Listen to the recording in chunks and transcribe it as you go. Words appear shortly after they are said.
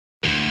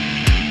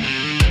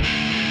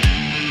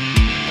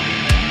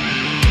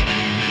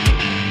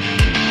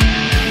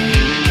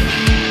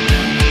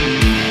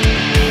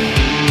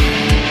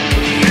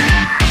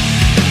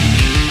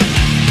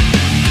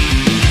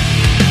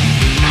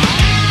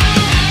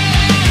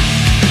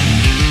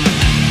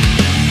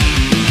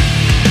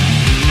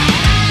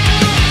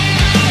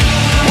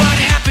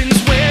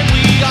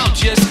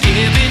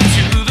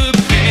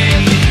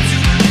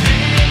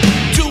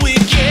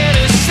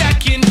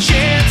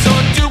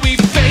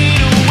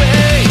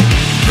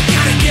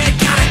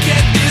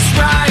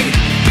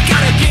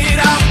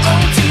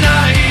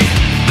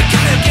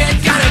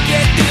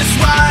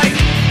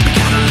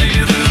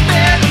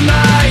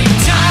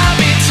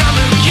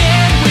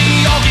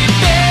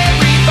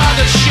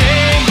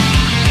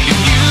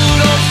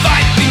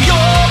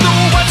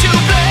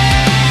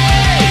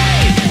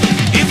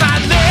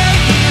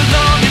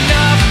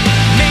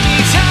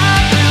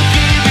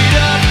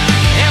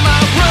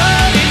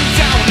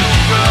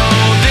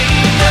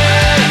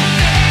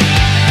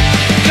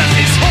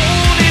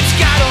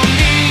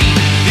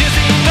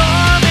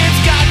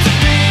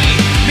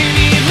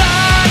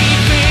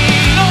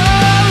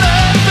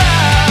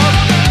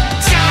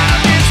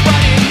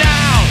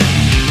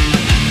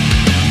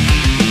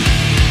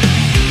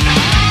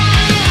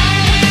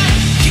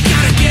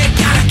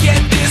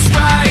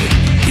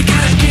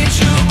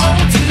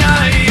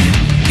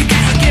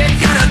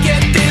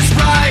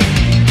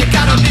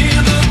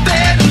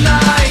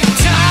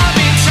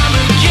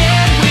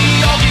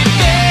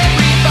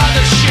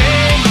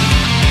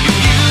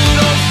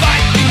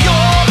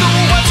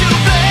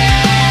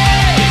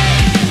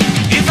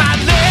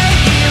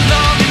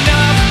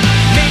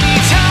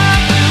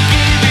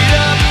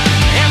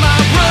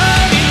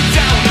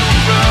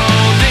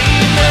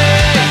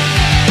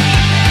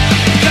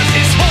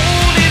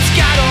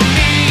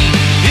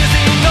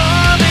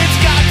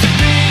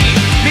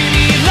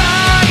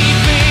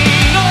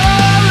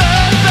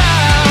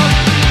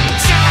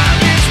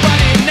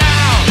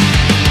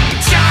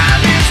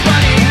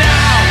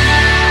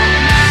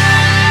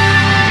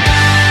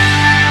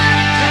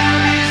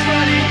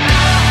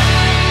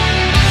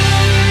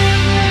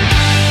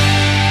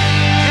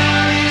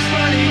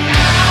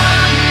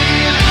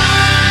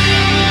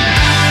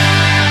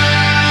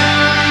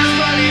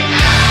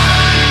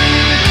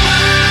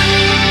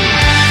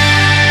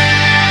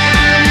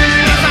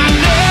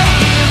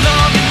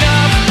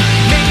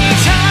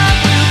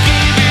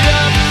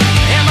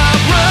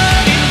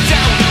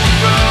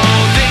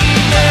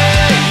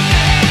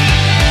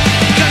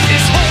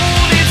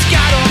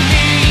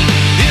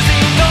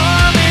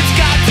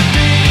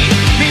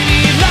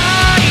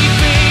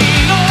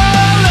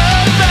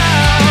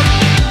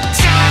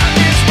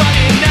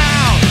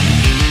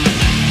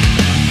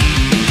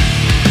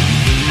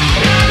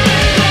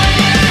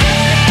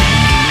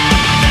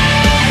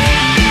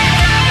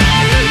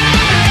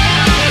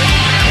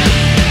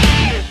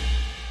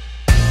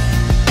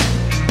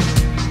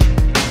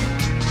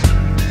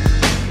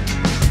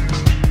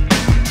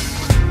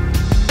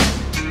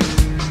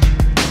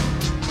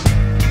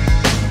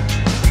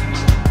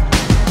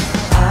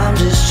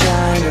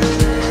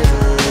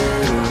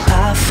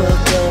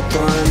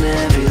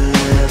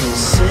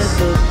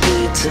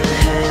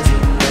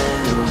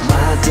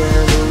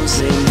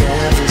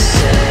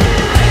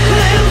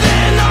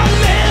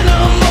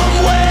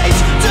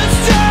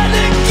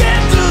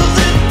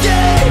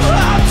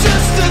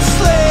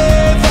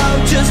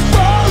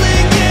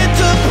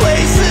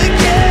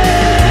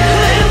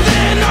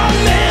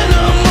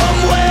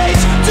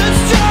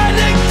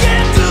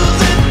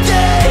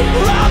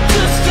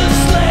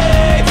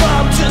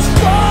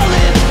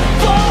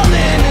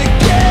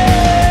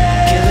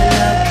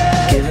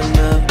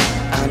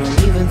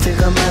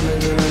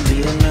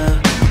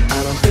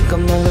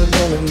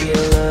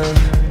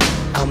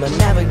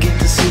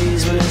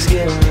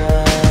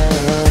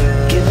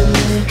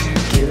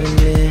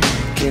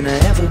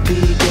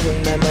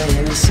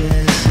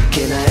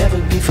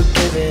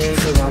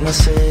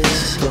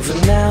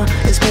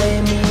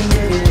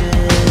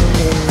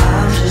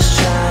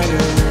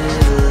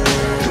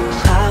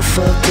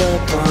fucked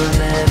up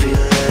on every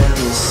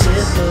level.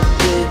 Sip a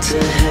bit to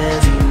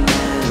heavy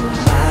metal.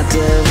 My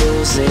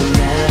devils, they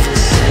never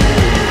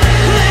settle.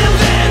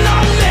 Living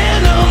on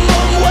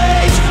minimum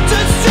wage,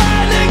 just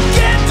trying to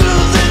get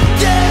through the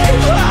day.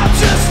 I'm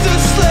just a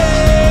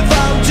slave,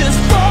 I'm just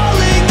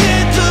falling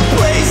into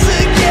place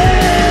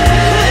again.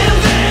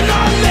 Living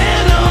on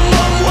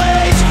minimum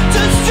wage,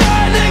 just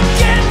trying to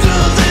get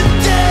through the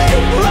day.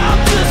 I'm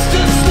just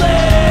a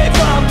slave,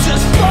 I'm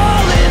just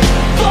falling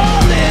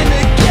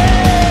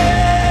again.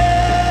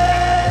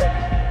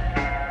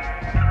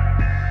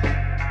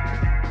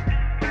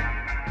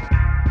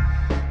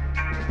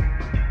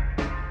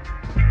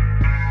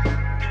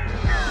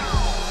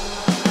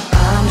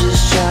 I'm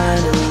just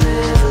trying to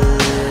live a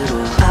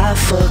little. I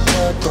fucked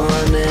up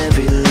on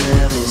every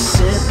level.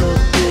 Sip a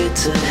bit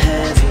to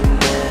heavy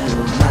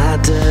metal. My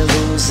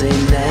devils, they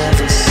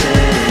never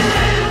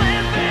settle.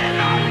 Living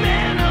on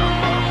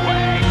minimum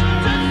wage,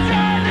 just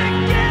trying to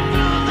get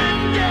through the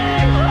day.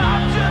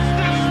 I'm just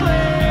a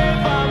slave,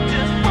 I'm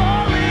just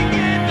falling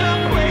into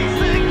place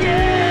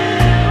again.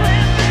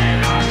 Living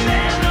on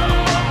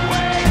minimum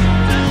wage,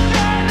 just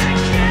trying to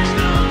get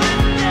through the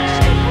day.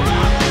 I'm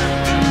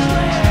just a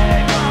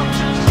slave, I'm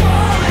just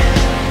falling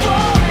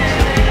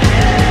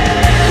again.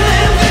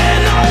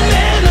 Living on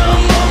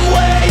minimum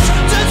wage,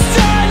 just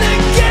trying to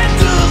get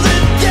through the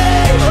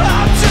day.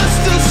 I'm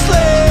just a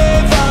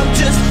slave, I'm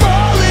just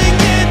falling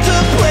into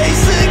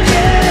place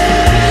again.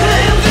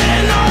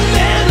 Living on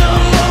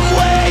minimum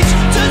wage,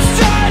 just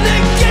trying to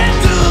get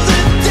through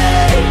the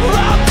day.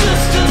 I'm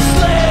just a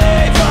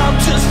slave, I'm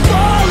just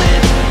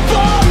falling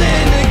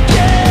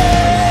again.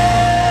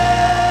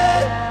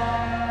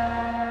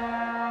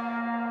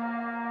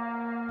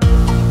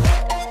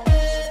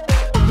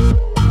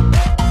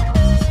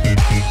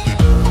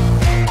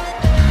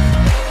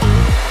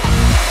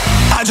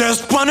 I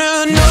just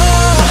wanna know,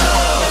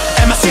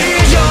 am I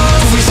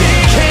serious? We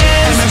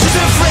seeking, am I just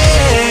a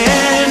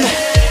friend?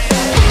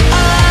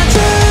 I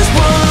just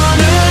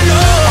wanna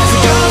know, as a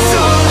ghost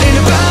in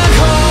a black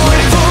hole,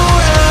 waiting for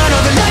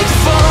another night to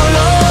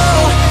follow.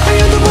 Are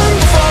you the one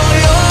for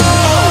you?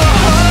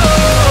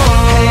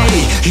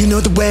 Hey, you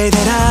know the way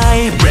that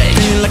I break,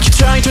 feel like you're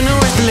trying to know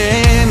where's the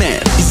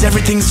limit. Is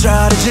everything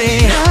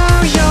strategy?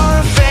 Now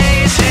you're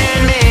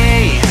facing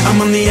me.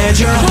 I'm on the edge,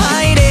 you're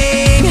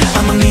hiding.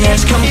 I'm on the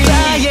edge,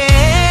 complying.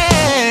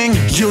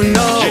 You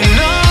know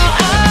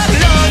I'm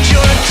not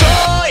your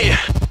toy.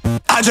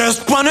 I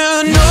just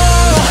wanna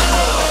know,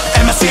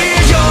 am I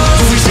serious?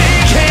 Do we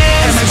shake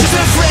hands? Am I just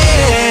a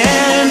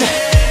friend?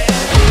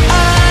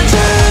 I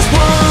just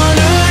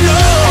wanna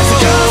know, as a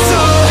ghost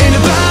in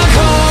a black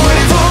hole,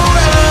 waiting for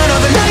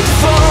another night to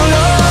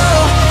follow.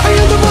 Are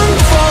you the one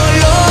for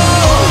you?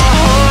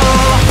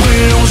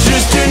 Brûlons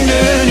juste une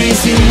nuit,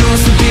 si nos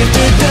soupirs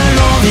te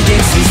donnent envie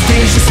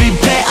d'exister. Je suis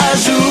prêt à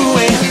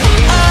jouer.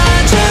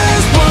 I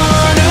just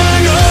wanna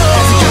know,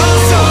 as a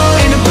ghost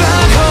in a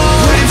black hole,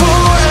 waiting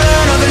for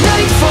another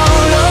night to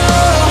follow.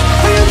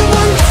 Are you the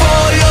one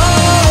for you?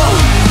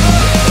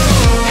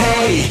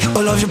 Hey,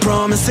 all of your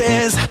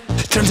promises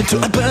turns into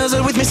a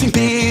puzzle with missing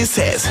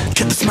pieces.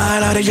 Cut the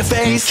smile out of your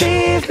face.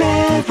 Give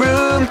me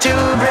room to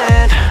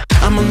breathe.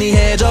 I'm on the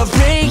edge of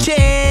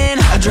breaking.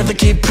 I'd rather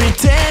keep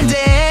pretending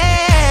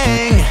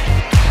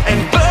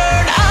and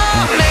burn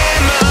our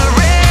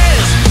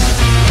memories.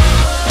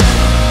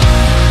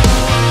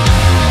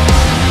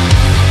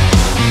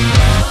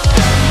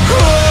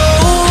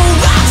 Oh,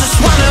 I just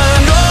wanna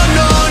know,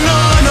 no, no,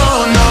 no,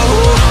 no.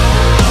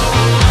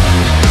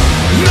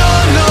 No,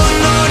 no,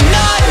 no,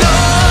 no, no.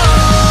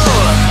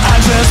 I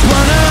just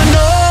wanna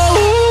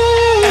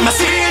know, am I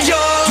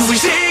serious? Do we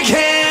shake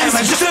hands? Am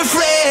I just a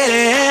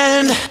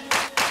friend?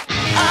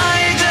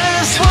 I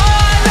just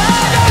wanna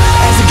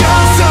know, as a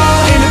ghost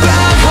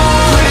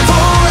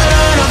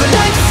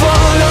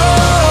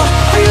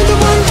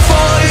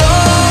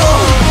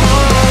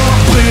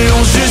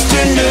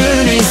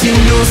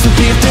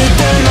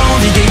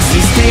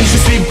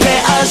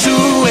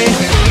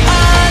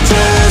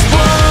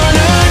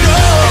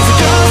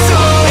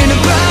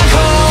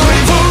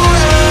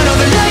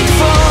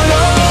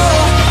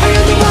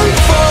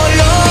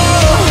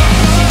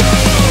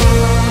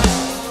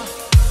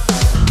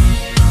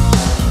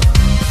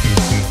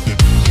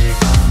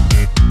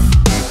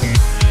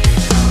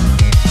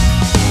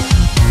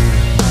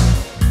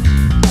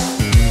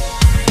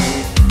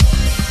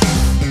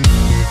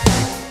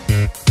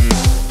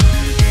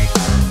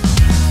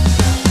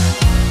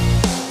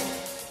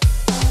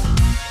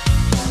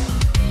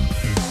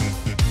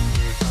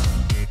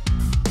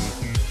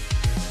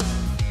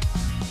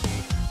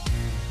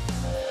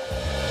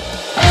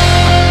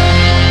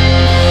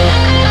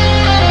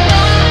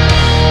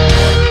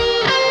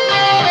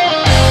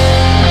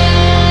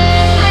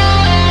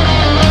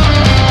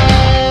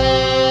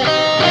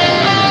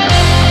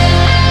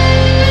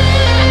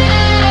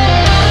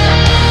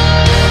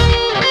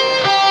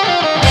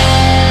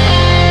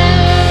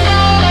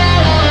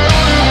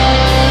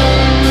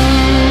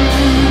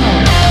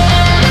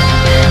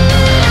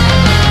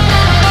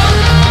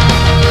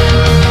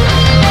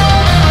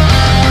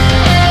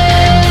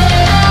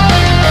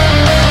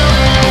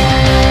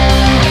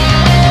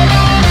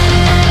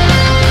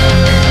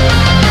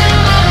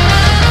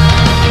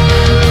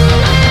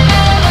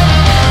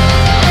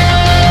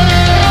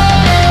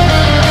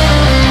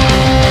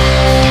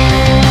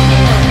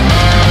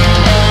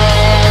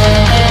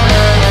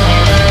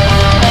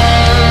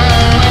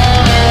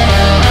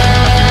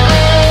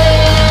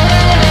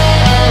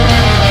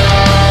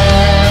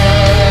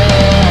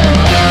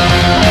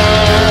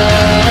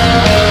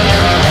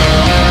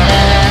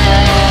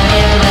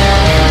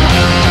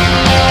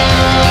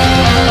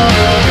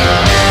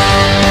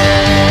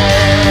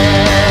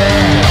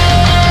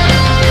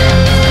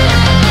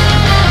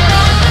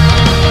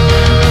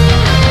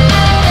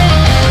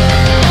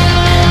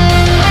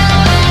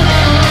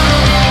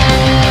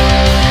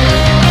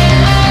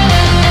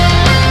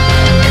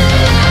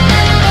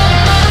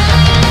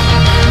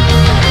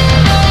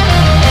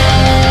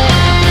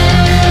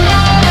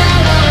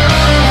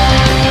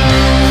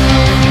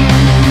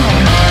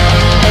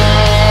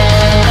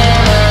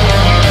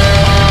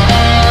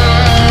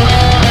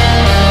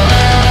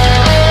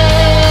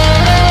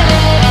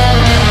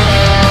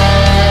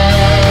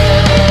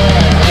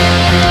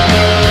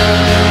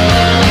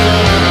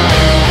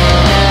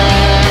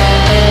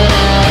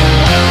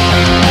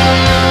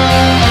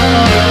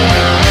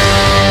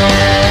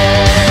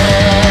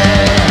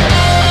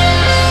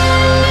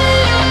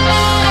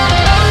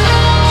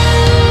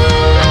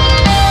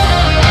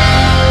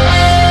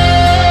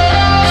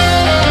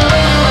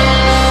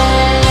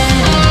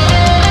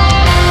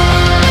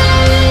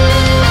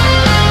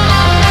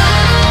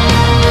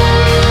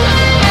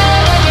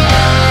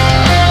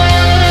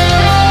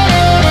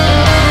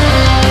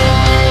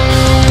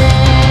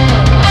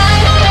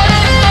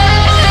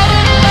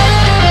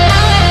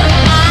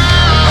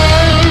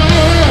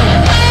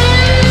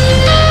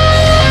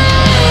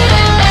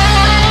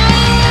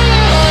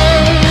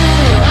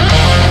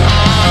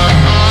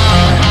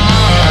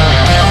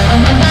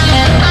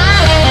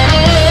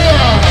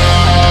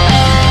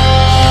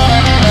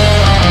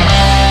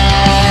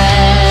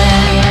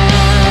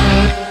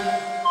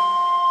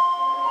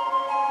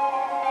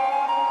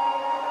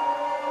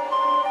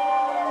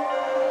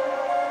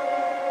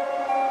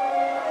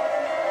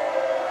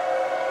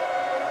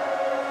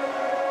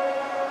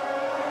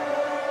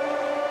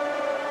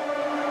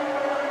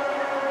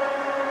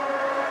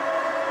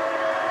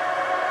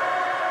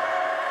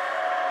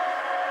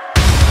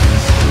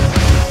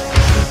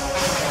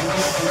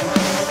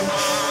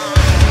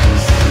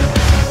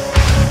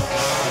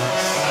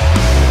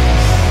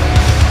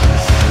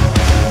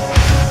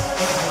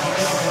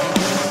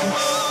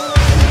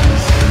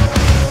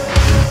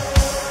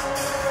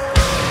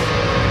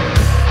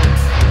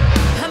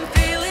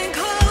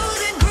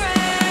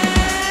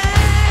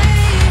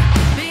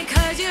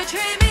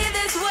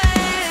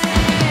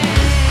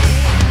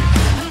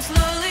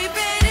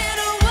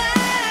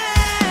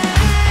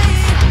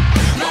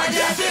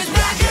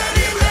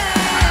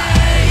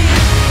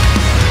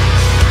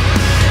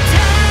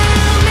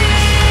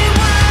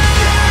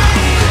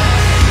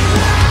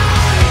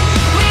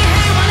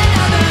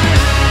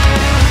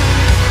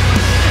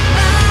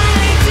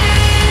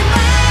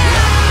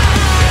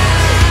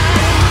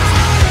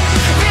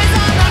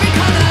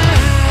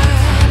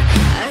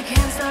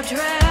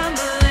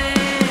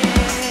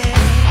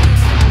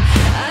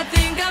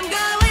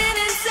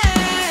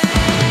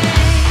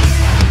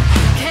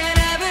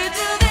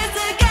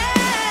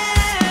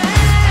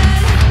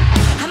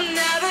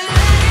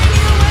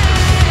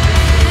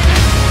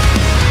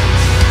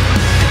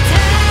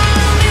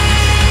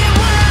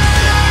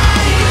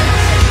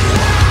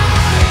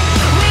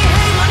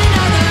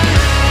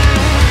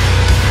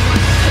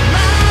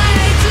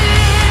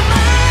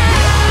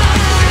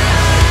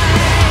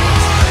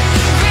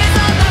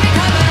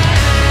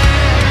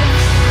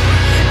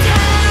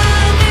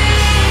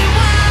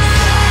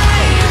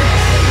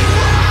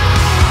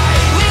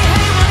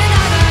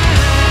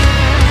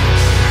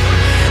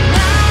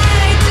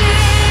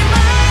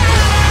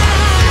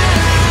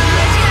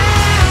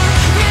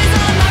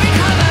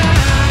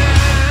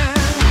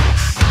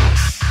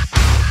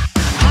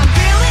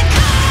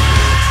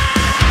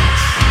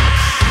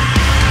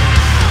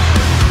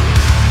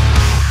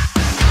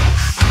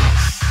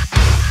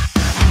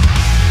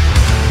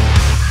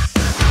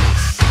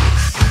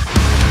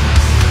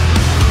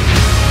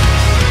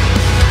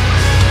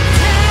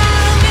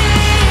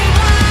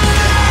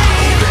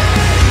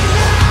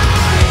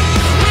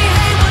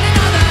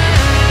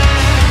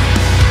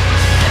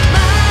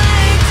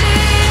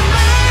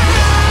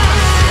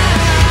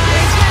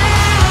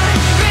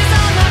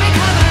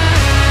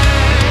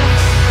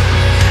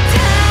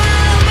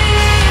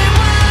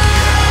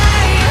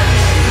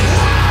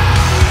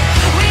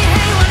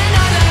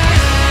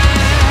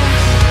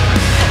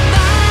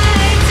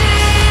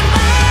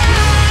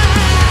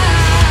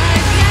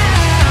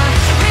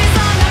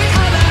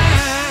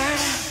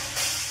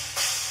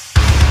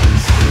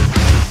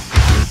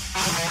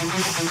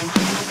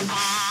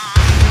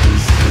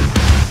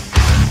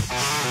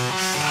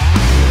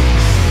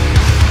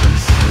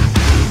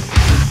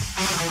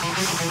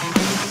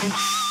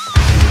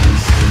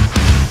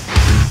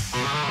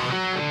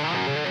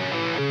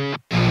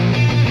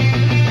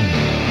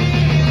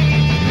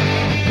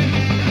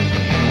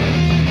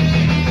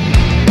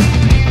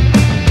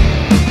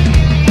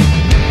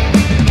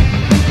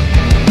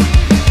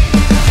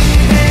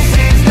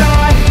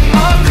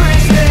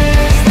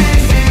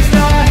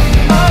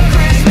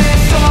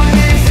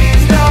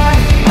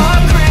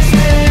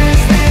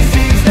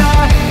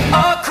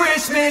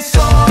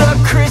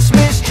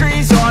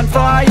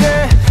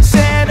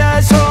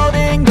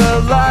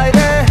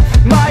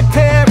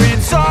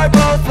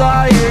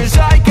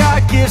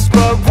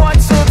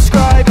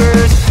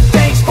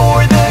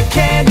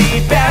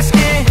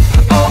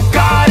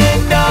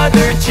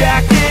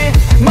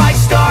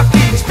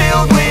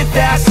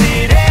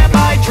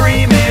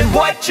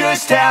what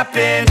just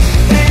happened.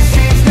 This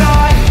is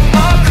not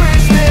a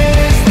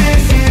Christmas.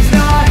 This is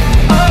not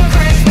a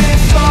Christmas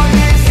song.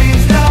 This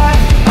is not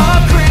a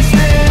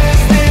Christmas.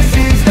 This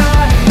is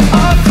not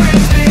a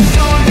Christmas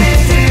song.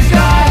 This is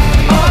not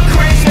a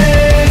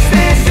Christmas.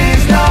 This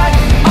is not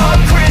a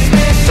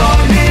Christmas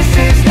song. This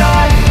is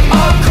not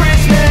a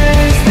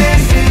Christmas.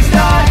 This is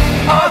not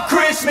a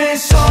Christmas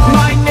song.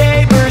 My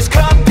neighbors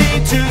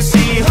compete to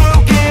see who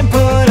can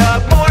put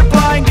up more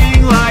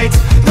blinding lights.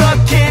 The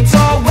kids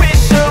all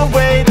wish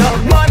away the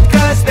month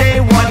 'cause they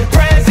want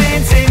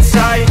presents in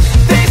sight.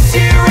 This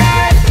year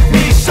had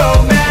me so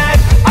mad,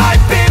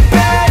 I've been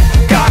bad,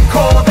 got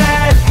coal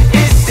that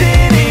is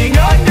sitting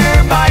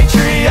under my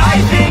tree. I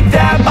think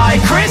that my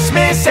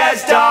Christmas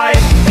has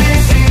died.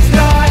 This is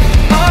not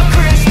a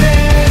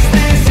Christmas.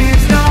 This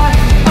is not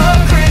a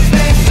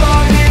Christmas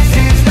song. This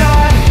is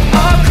not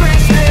a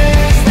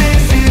Christmas.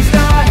 This is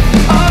not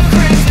a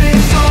Christmas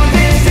song.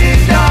 This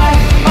is not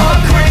a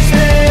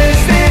Christmas.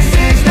 This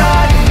is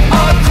not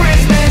a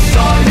Christmas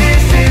song.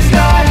 This is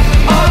not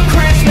a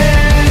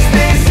Christmas.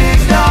 This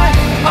is not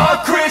a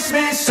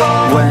Christmas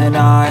song. When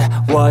I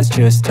was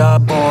just a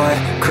boy,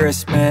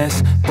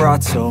 Christmas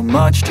brought so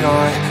much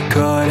joy.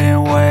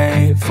 Couldn't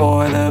wait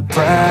for the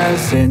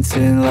presents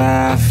and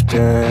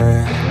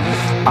laughter.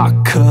 I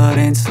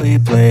couldn't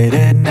sleep late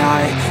at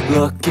night,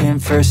 looking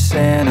for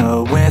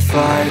Santa with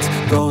lights.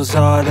 Those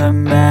are the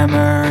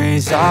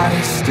memories I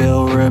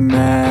still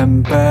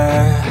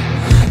remember.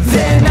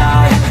 Then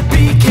I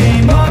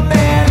became a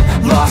man,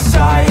 lost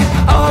sight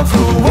of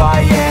who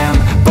I am,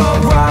 but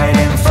right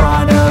in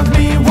front of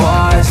me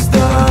was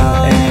the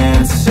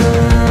answer.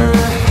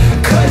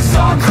 'Cause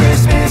on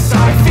Christmas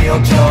I feel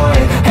joy,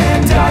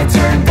 and I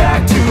turn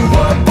back to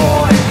a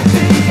boy.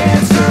 The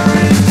answer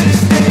is to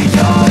stay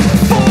young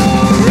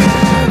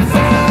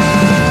forever.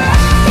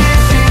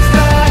 This is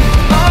not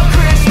a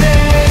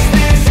Christmas.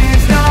 This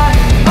is not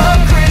a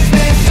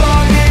Christmas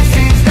song. This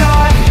is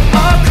not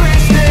a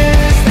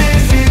Christmas.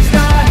 This is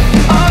not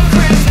a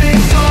Christmas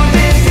song.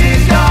 This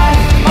is not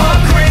a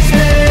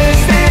Christmas.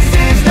 This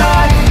is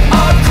not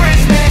a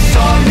Christmas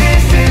song.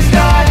 This is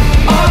not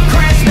a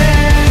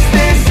Christmas.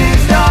 This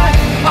is not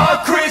a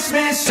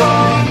Christmas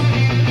song.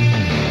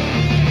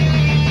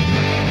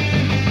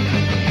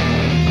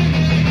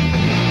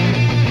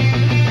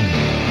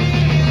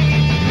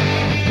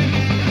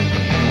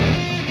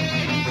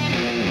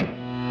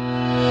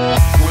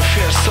 We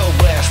feel so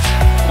blessed.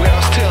 We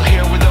are still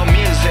here with our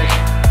music.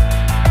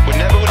 We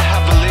never would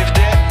have believed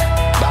it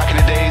back in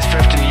the days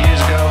 15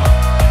 years ago.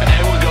 And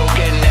here we go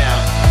again now.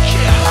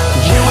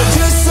 Yeah. We were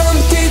just some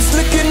kids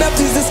looking up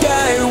to the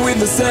sky with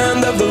the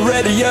sound of the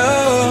radio,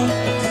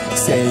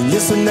 saying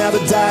this will never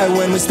die.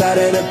 When we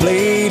started to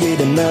play,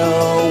 didn't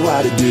know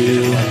what to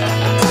do.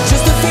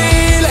 Just a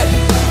feeling,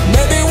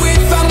 maybe we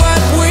found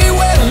what we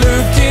were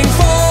looking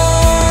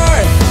for.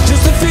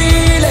 Just a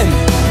feeling,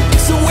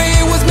 it's the way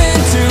it was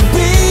meant to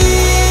be.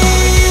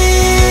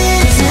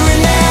 'Cause here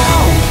and now,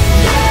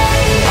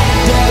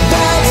 yeah,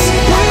 that's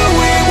where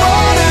we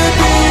wanna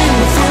be.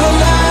 We feel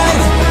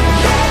alive,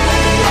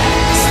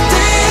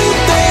 still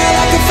there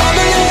like a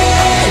family.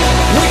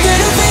 We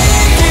could have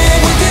big it,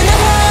 we could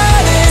have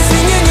had it,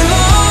 singing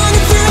along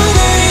through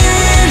the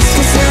years.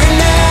 'Cause here and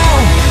now,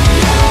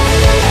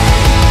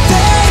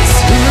 that's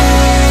who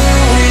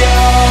we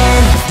are.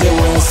 There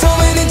were so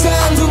many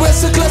times we were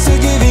so close to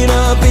giving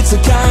up. It's a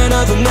kind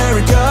of a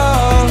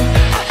miracle.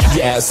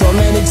 Yeah, so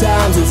many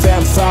times we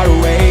felt far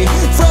away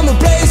from a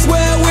place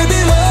where we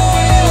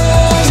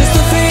belong. Just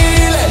a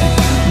feeling,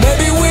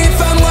 maybe we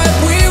found what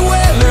we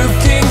were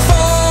looking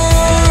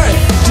for.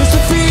 Just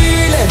a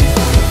feeling,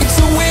 it's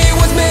the way it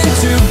was meant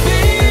to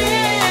be.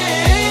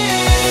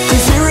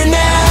 'Cause here and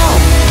now,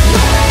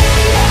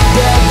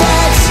 yeah,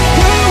 that's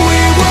where we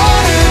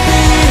wanna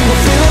be. We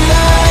feel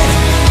alive,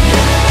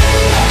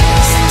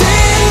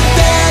 still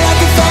there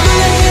like a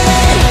family.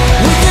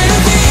 We could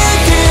have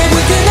big it,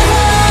 we could have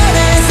had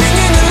it,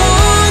 singing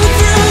along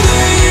through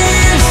the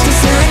years. 'Cause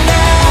here and now,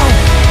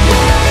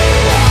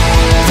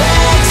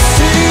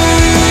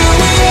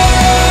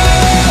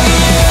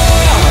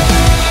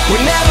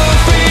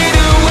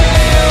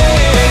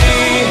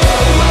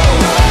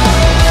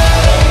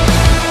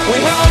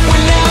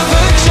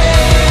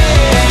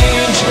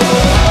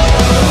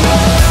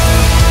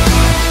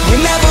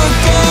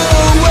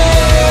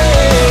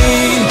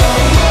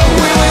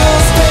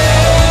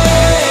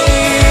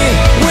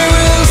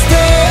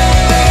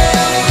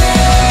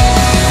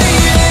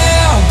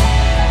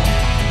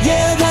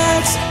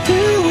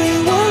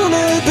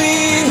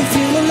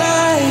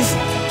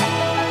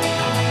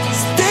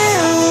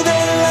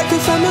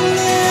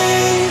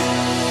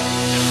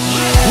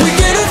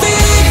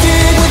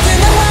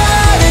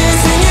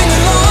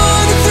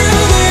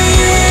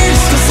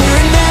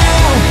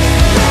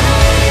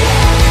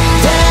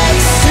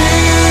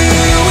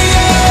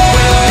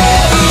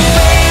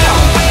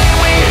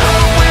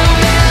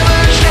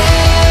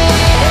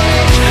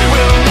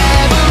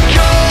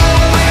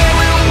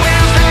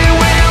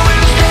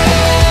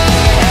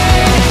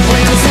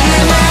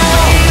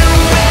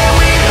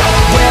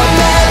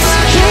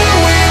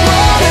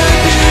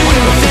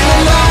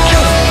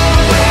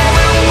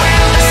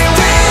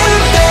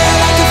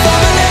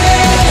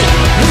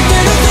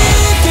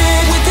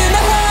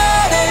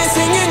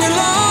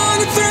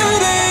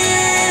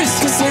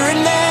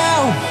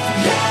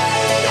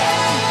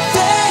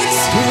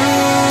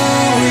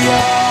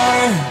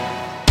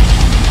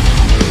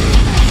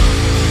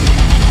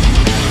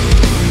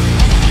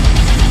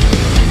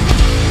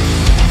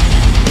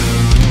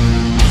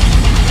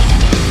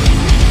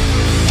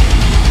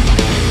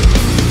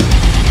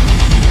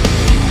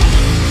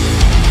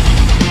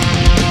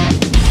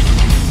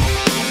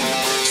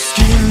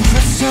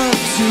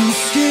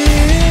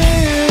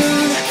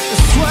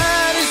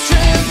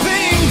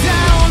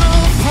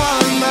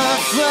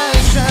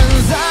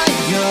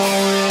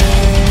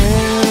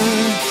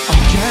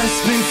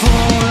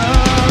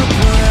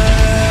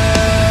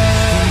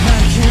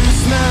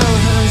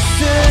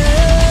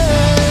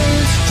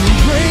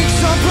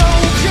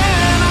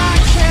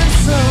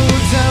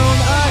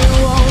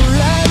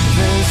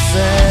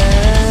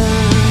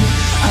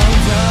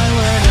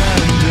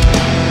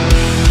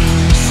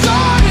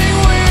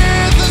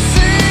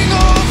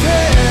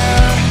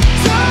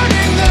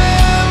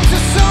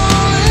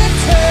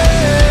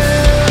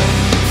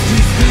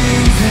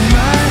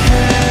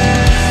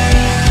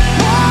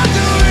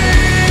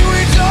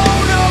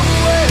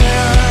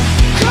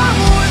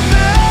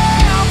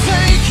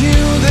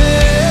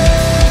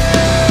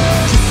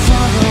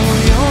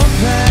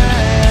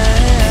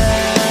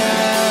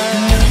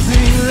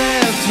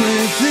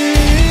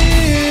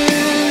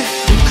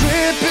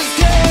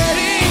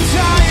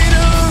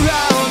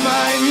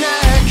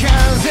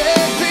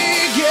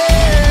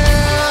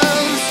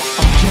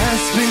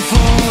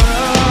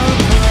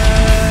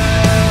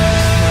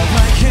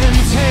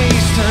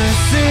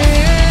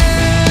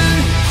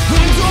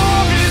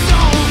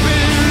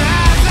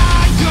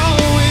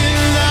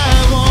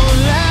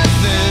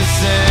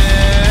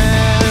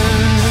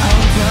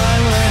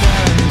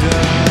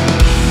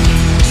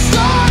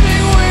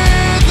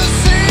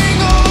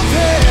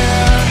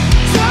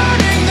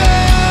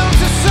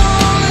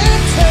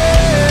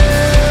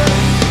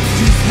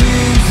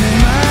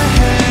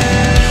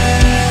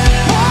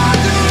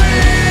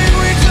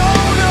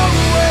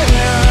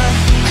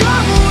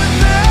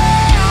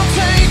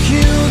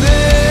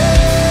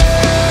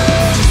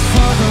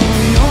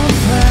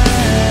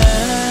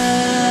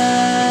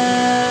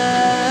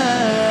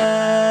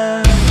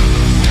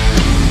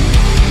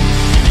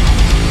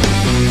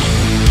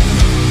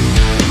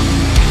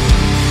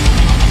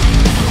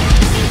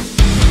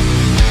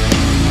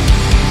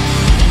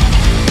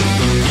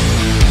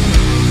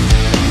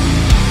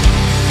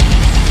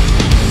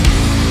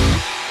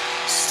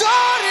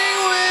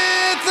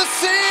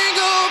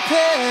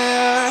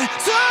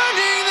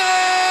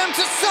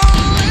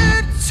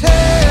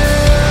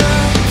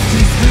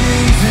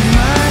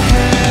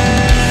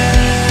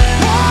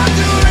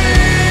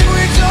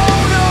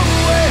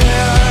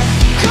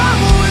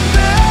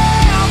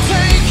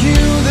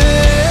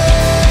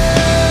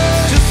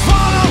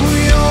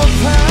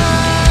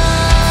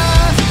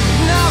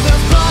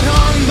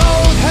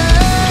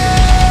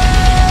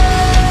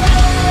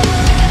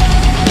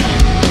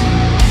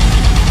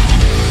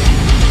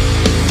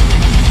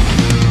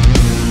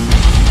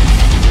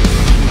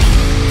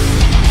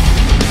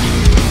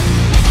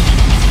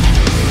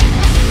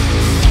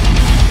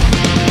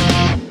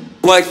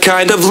 What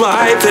kind of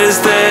life is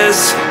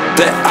this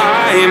that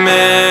I'm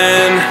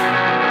in?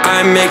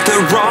 I make the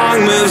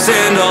wrong moves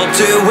and I'll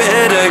do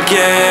it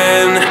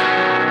again.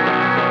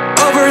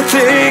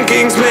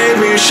 Overthinking's made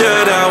me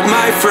shut out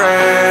my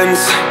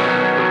friends.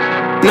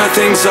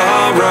 Nothing's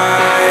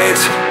alright,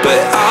 but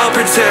I'll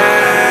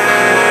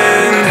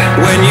pretend.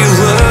 When you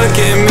look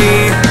at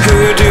me,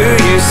 who do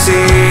you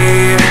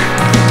see?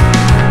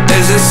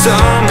 Is it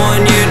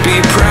someone you'd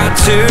be proud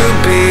to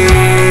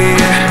be?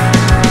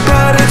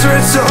 But it's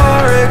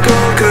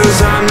rhetorical,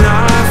 cause I'm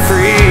not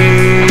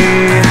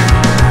free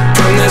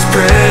from this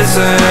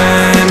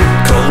prison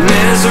called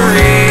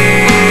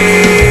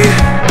misery.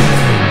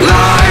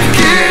 Life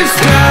keeps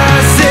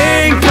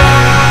passing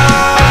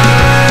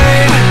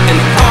by, and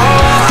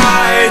all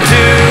I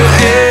do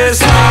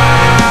is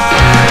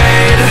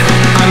hide.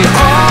 I'm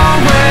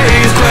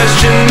always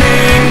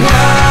questioning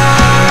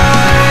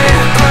why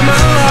I'm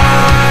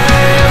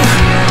alive.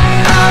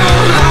 I'm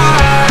alive.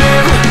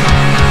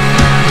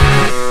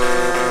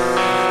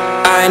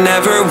 I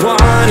never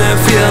wanna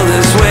feel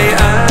this way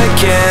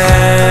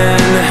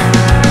again.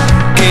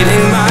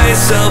 Hating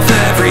myself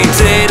every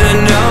day to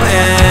no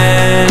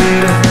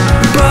end.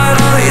 But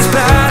all these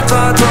bad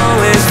thoughts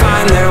always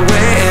find their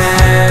way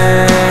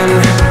in.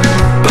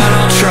 But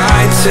I'll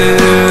try to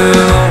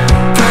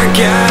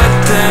forget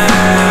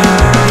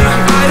them.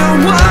 I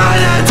don't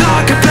wanna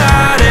talk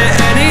about it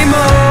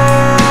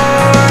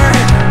anymore,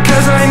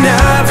 cause I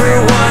never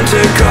want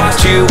to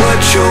cost you a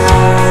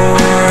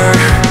chore.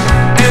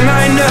 And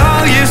I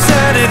know you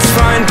said it's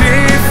fine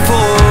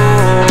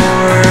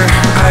before.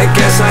 I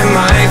guess I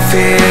might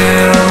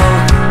feel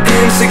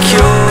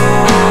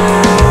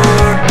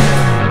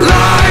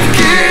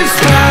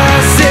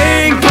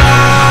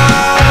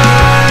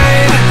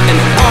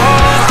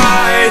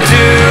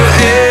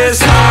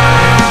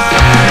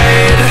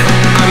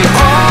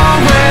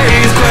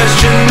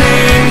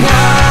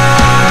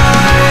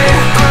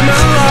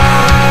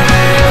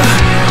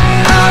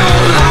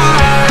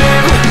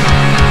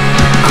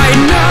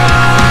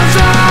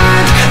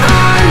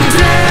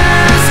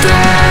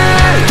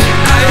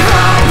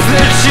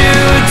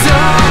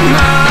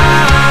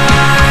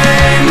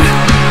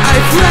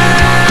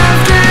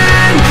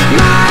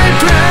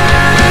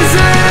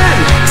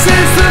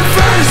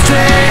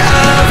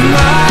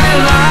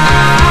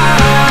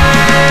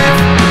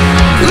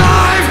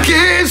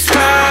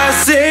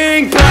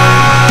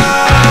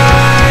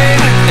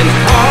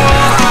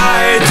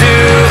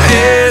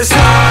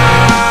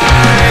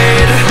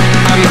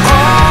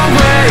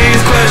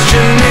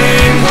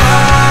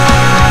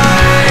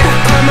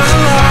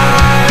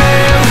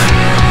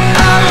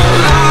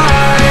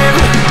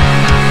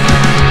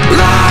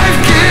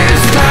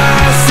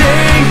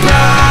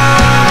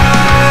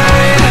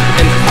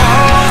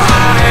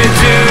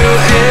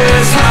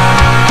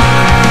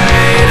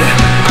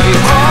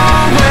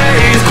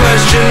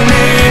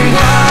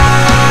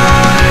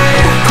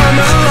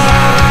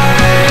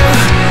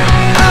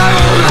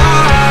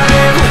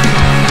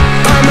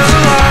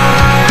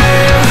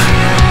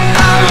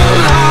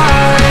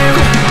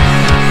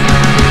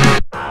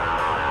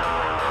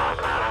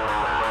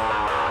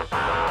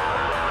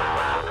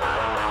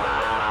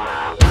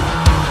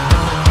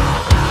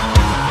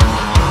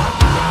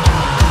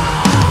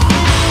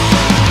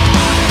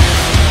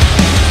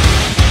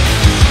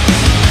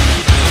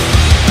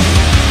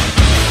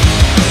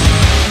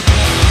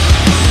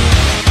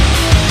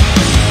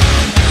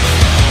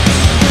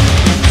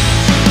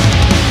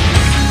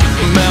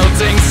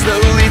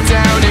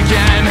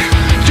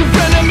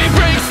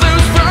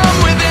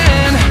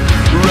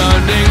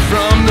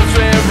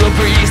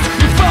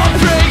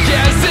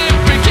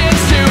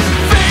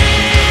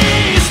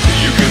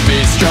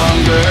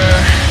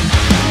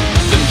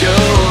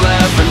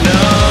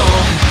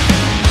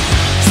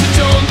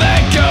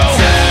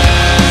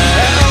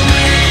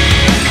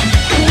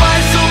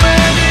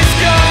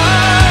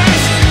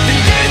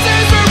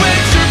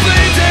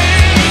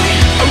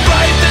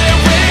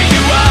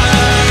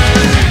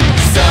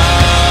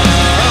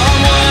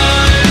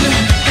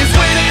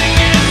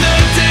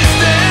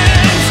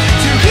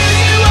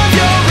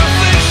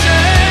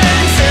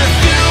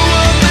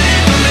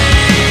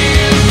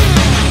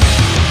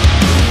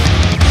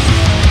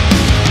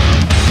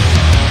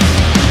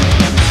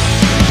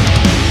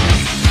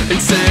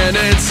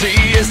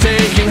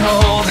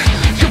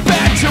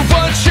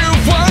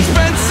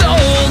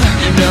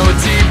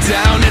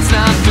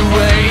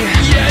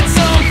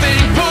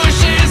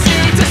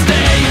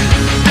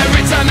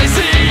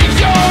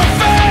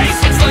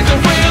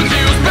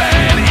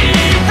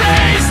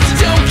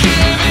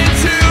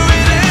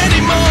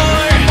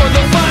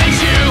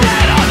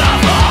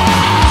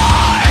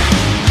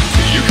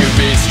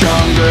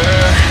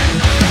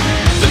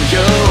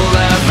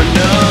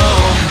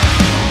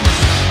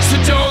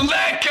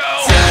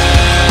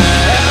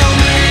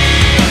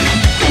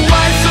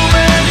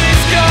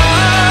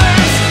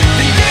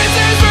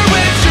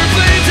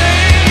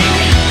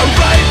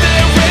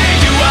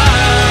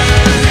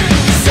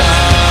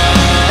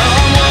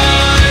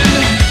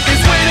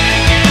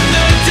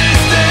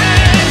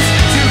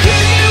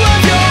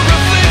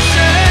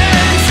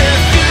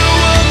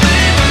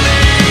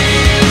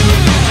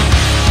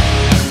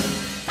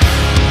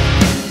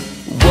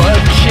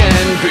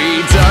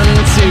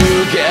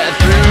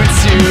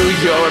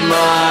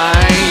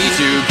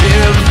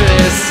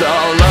it's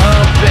all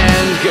up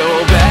and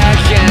go back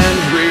and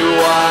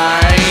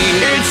rewind.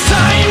 It's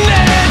time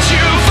that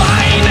you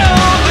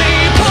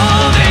finally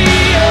pull the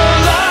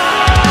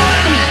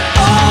alarm.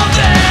 All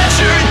that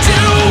you're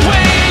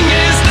doing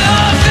is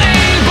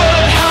nothing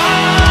but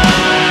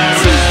harm.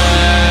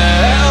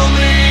 Tell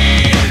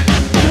me,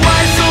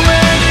 why so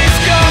many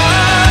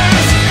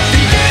scars?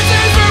 The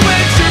answers for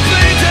which you're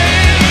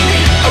bleeding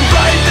are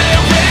right there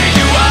where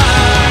you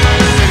are.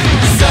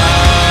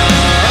 Someone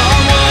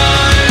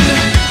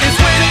is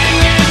waiting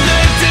in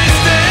the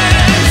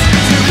distance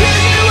to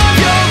heal you of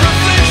your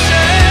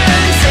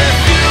afflictions if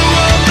you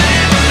only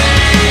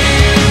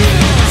believe.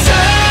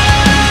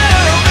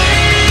 Tell me,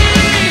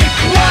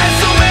 why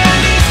so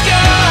many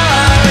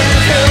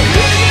scars? He'll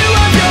heal you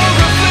of your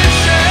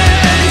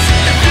afflictions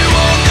if you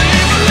only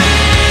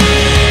believe.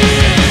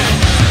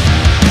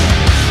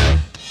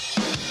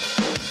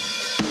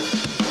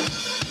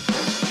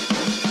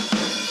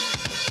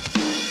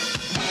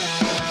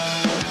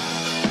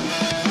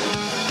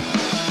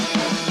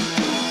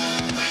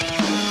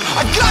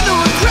 I've got no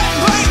regret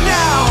right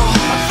now.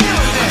 I'm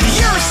feeling it. The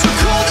air is so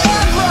cold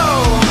and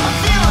low. I'm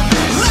feeling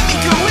it. Let me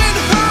go in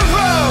her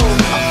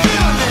robe. I'm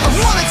feeling it. I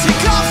wanna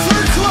take off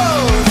her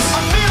clothes.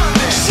 I'm feeling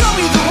it. Show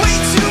me the way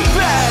to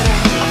bed.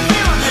 I'm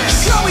feeling it.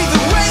 Show me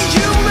the way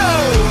you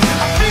move.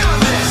 I'm feeling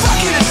it.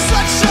 Fucking is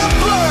such a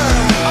blur.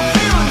 I'm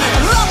feeling it.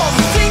 I love all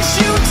the things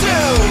you do.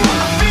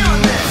 I'm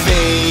feeling it.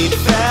 Fate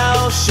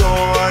fell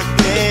short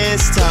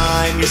this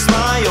time. Your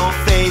smile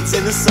fades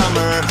in the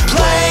summer.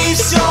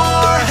 Place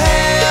your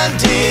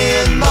hand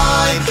in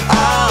mine.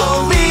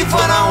 I'll leave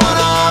when I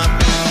wanna.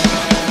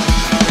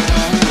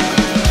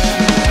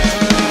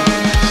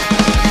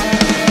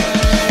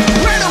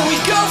 Where do we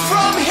go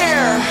from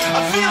here?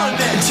 I'm feeling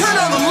it. Turn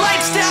all the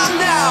lights down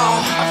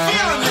now. I'm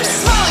feeling it.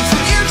 Smiling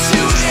from ear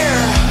to ear.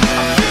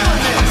 I'm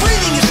feeling it. My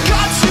breathing has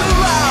got too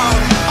loud.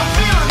 I'm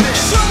feeling it.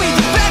 Show me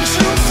the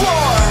bedroom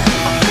floor.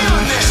 I'm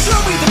feeling it. Show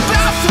me the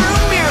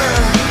bathroom mirror.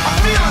 I'm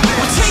feeling it.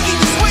 We're taking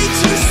this way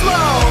too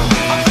slow.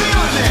 I'm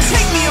feeling it.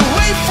 Take me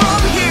away from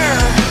here.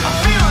 I'm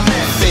feeling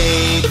it.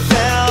 Fate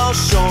fell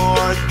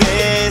short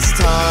this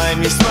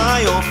time. Your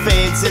smile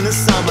fades in the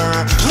summer.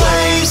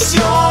 Place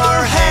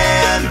your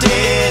hand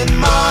in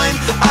mine.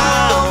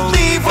 I'll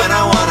leave when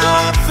I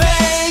wanna.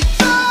 Fate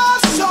fell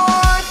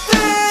short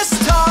this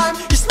time.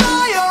 Your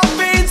smile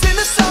fades in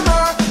the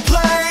summer.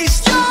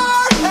 Place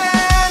your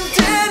hand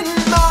in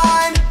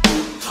mine.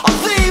 I'll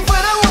leave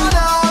when I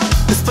wanna.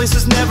 This place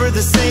was never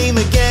the same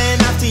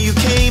again after you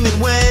came and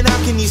went. How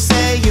can you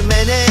say you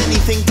meant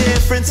anything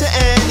different to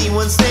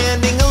anyone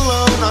standing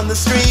alone on the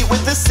street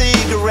with a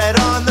cigarette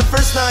on the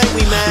first night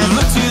we met?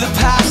 Look to the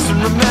past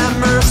and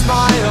remember,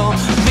 smile.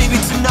 Maybe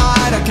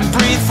tonight I can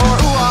breathe for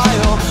a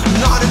while. I'm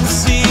not in the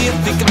sea, I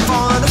think I'm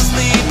falling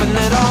asleep. And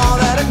then all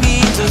that it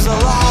means is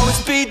I'll always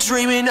be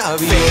dreaming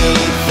of you.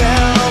 Fate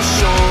fell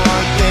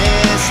short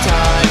this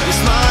time. Your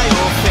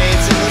smile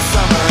fades in the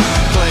summer.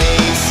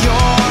 Place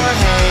your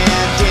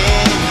hand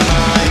in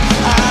mine.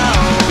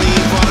 I'll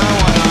leave when I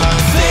wanna.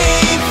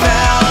 Fate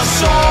fell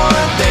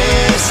short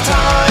this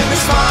time.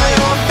 Your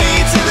smile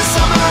fades in the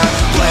summer.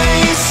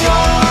 Place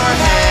your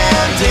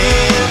hand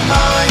in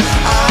mine.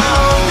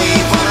 I'll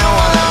leave when I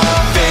wanna.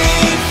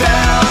 Fate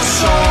fell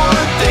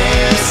short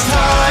this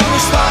time.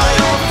 Your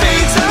smile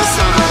fades in the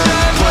summer.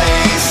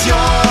 Place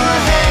your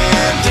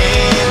hand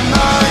in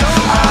mine.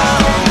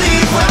 I'll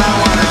leave when I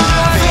wanna.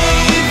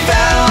 Fate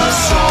fell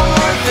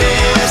short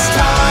this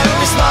time.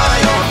 Your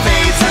smile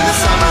fades in the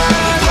summer.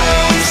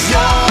 Place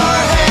your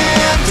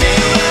hand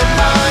in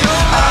mine.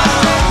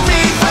 I'll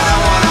leave when I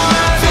wanna.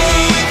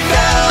 Fate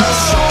fell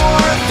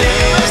short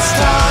this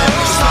time.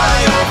 Your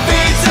smile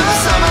fades in the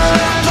summer.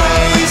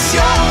 Place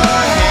your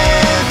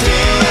hand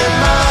in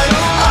mine.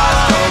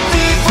 I'll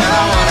leave when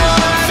I wanna.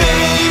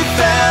 Fate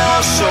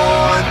fell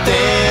short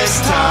this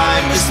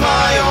time. Your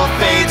smile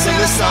fades in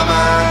the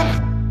summer.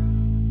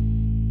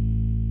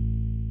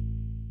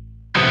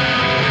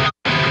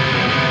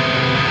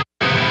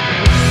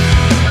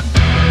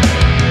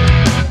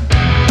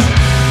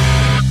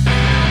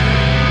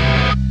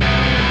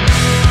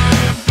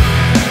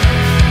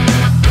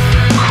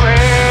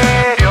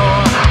 Quit your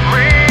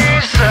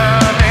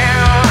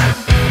reasoning.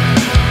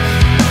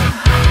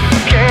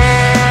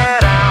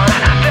 Get out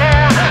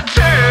there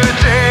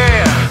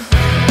today.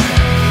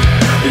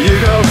 You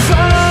go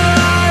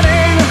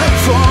fighting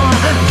for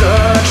the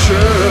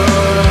truth.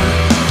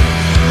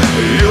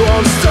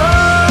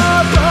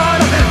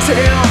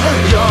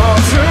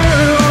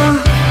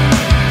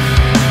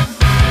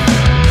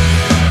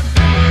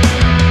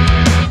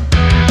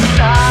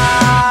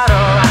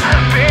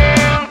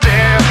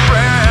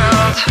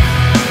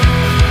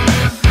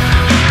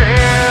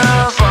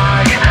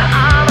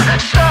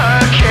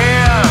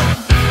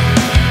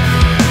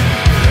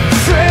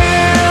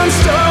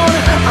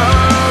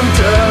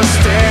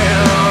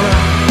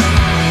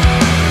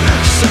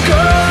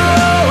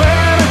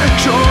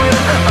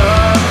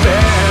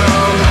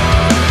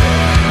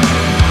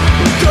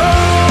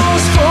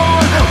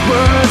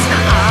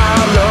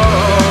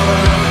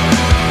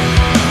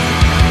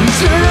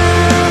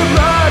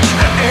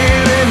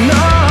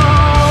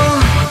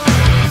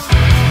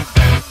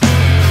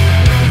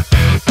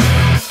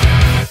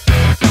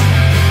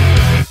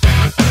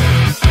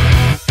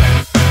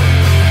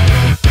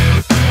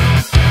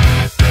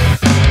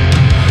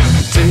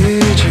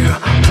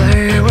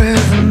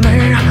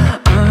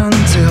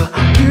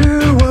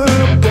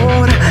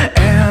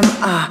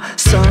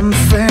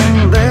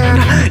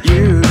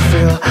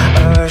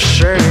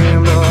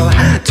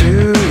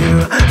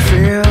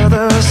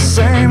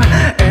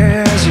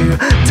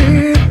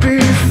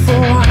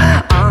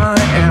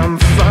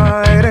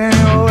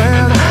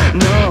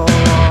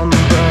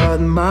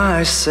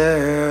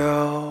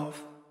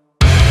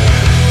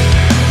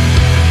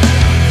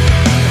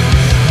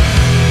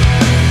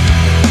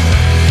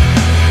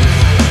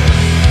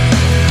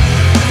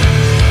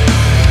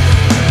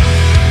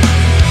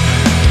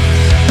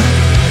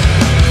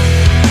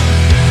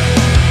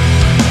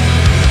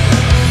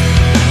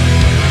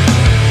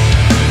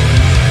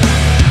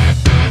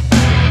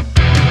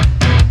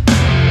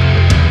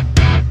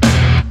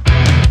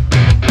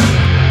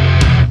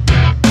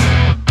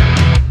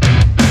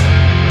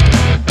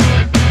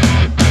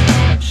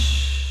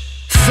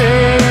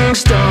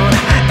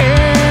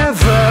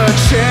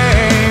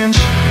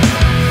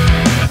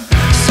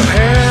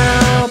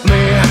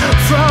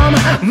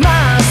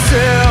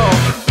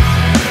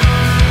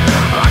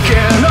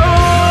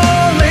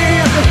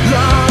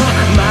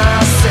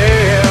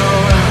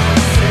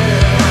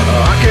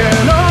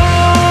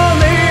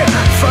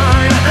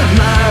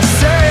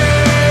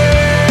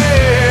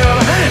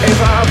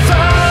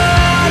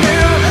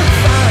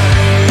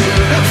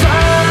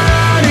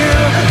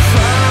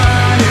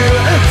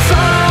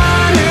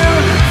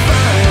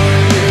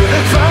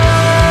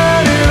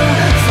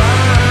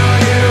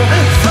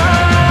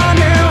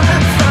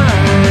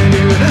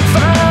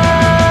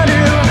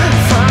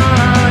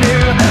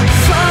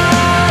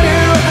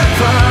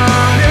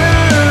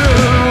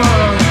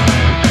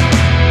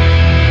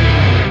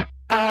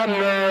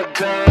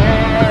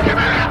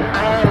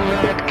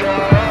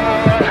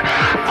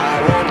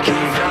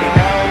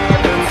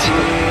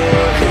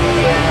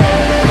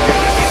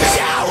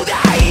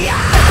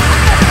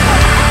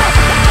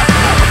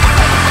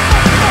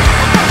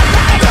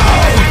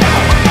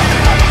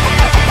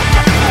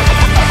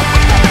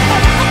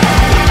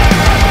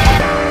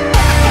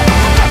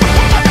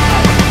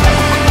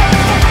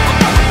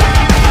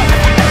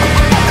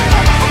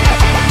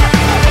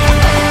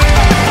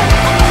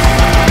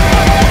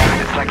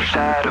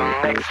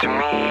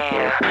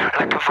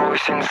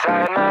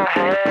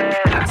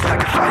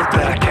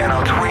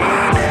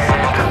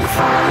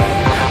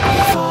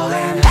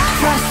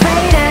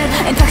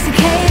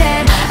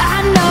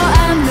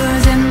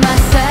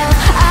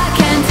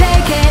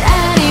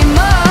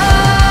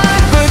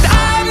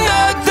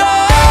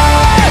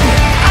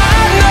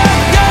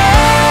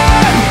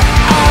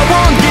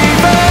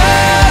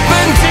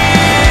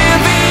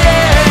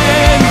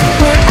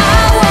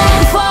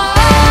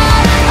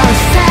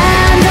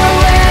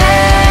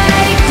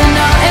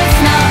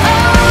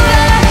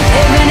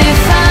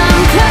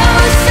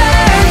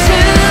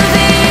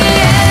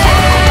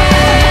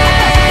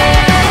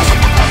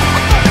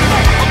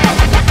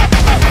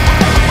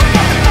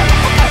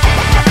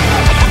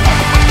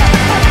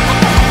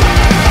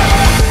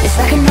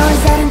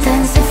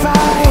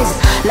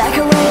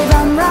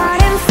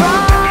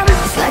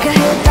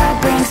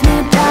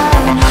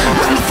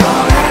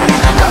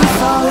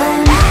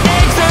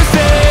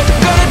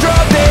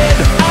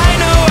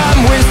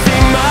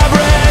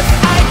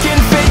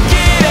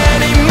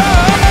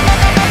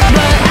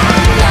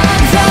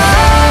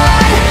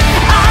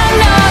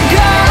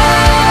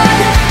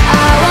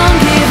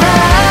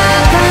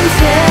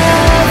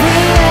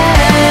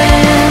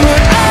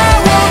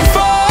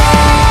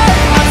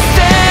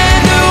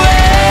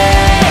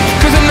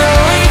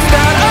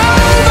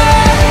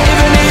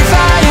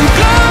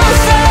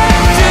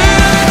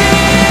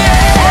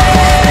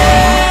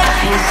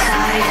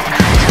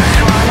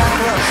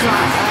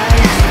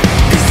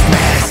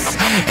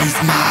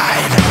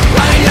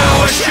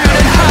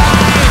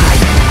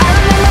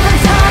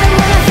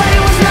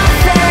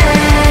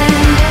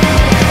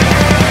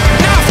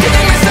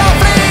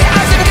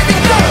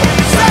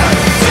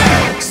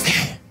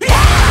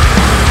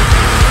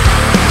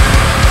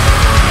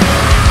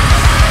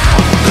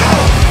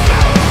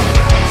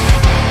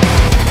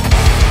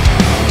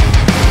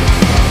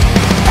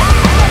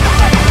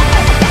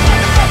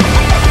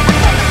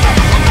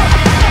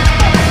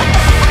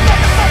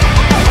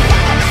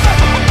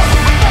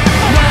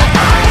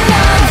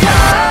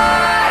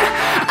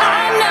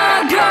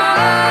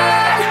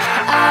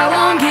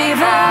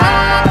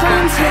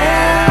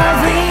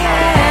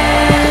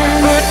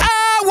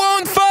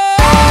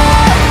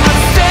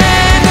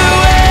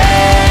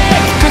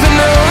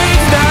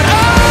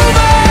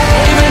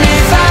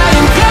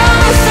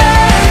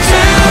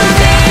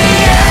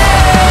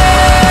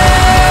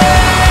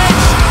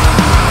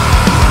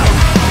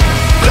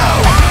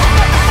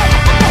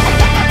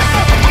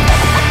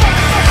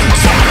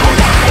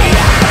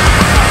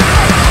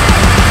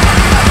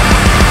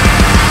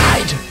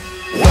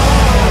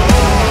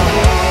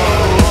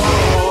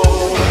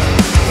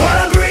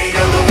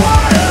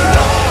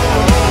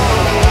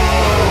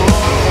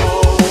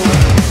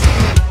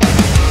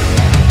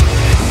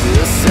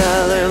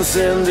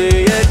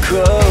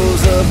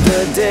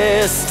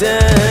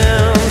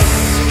 distance.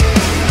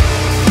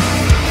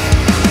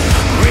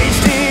 Reach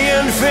the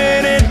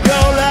infinite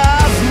goal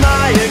of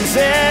my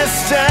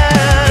existence.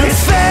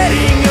 It's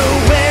fading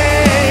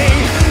away,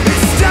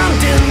 it's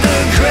dumped in the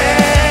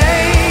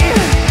grave.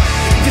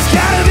 There's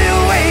gotta be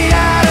a way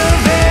out of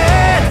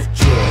it.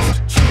 Just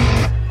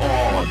keep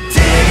on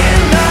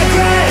digging my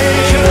grave,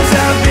 'cause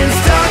I've been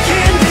stuck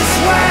in this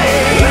way.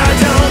 I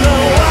don't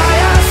know why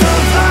I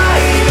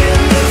survive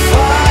in the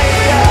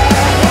fire.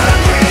 Wanna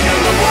breathe in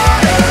the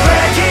water,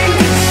 breaking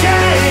the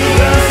chain,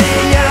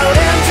 running out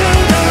into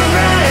the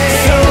rain,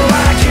 so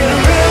I can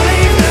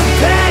relieve the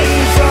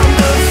pain from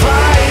the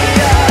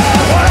fire.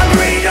 Wanna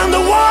breathe on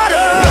the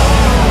water.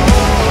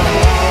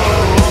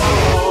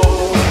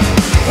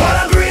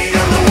 Wanna breathe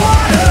on the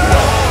water.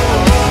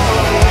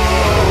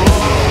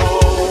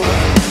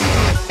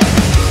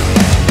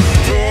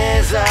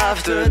 Days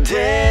after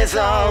days,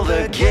 all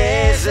the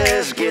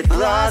gazes get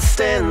lost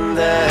in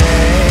the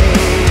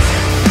haze.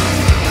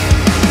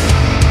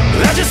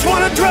 I just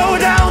wanna throw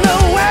down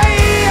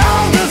away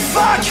all the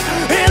fuck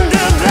in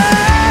the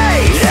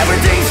blaze.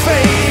 Everything's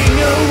fading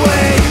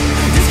away,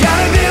 there's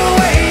gotta be a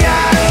way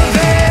out of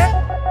it.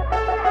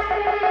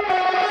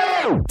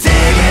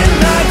 Digging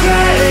my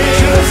grave,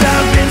 'cause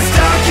I've been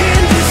stuck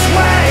in this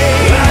way.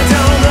 I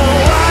don't know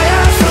why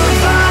I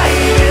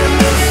survive in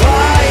the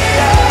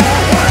fire.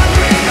 Wanna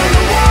breathe on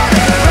the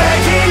water,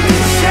 breaking the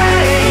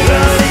chain,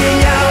 running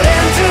out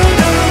into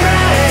the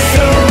rain,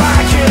 so I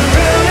can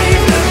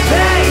relieve the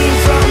pain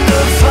from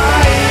the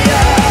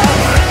fire.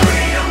 Wanna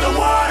breathe on the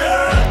water.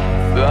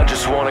 I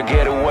just wanna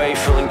get away,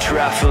 feeling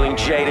trapped, feeling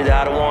jaded.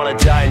 I don't wanna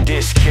die in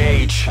this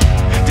cage.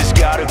 There's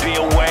gotta be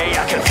a way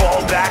I can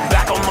fall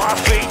back on my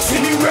feet. See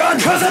me run,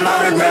 'cause I'm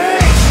out in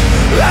rage.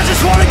 I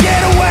just wanna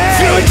get away,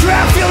 feeling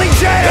trapped, feeling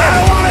jaded. I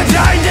don't wanna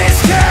die in this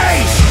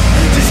cage.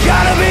 There's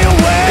gotta be a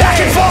way I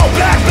can fall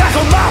back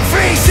on my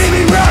feet. See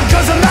me run,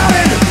 'cause I'm out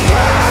in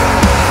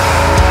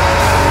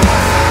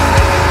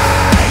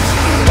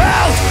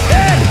out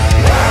and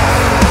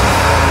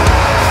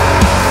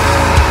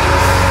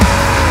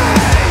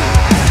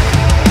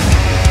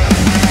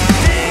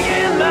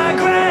digging my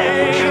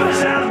grave,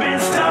 'cause I've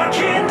been stuck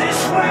in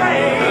this way.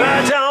 I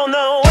don't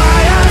know why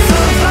I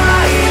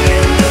survive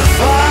in the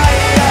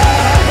fire.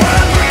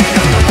 Wanna breathe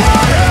on the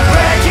water,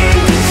 breaking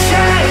the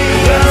chain,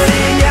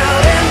 running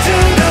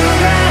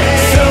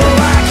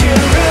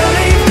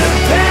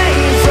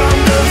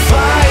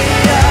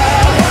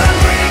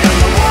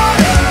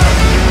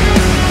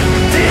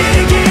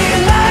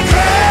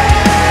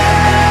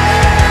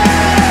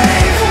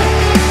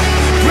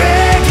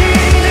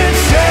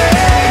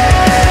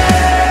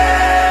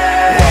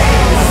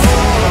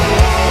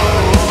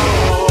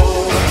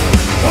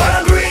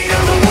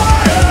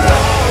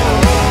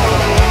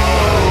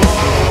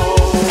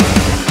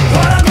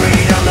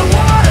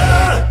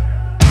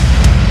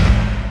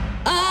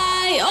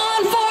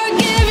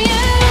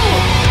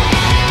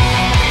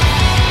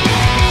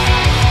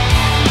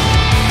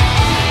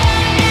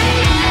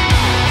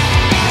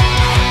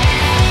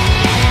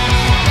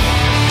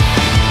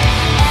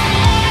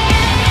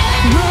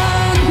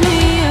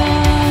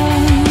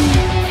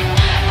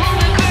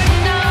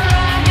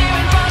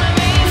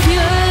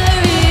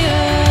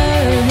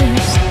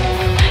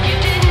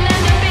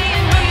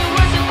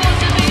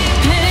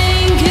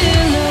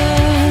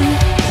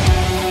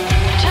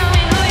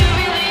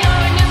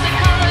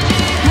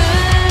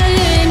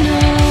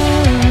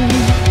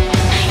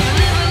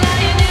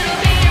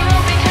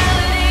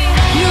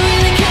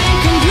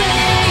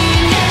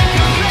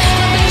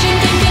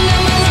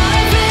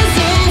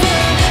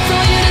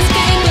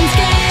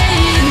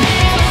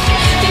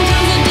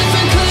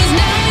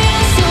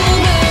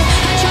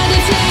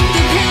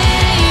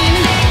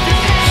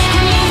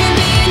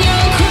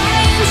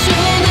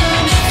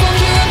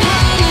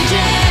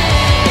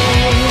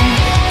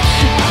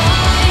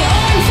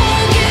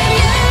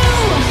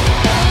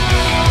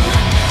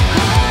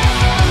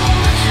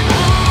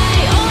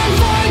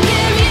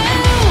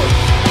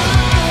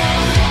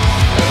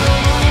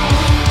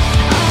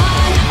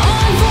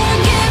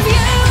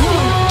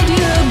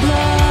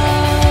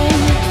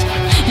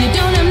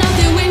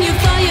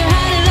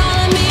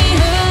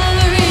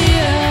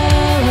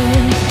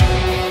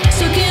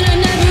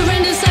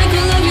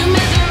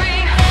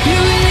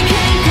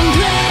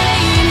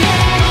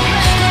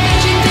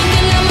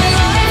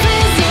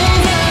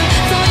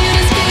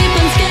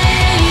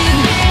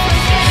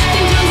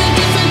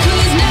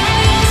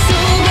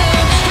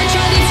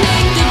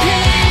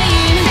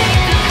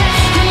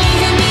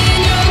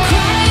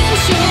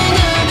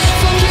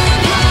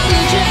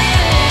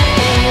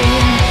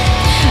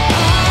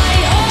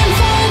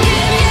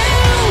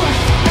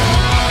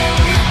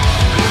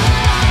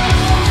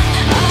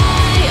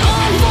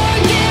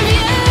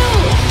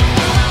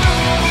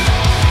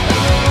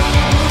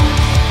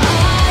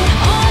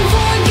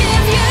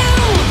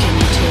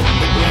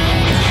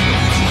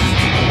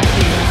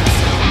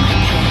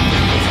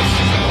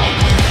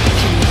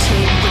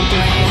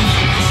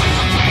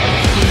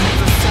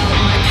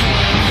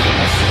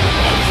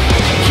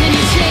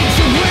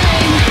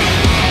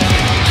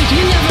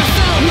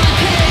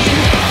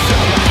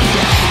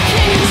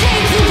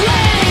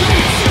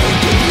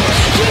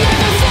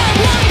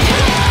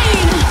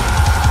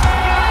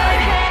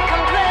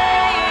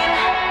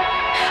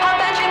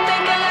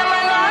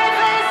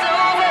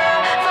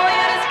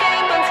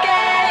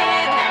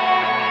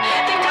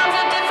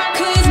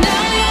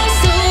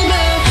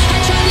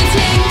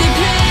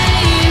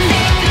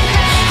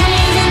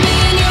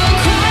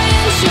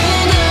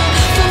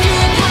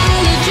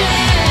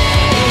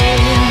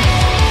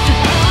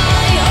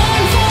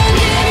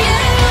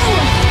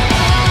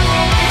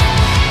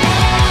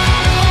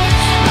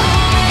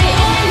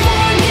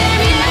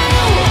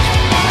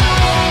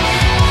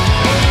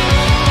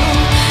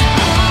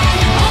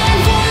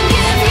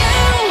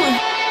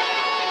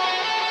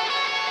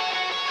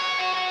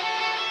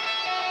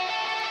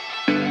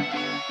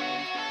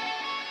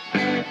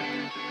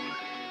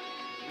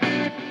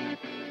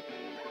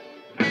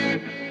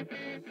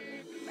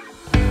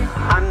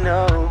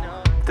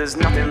there's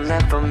nothing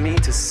left for me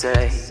to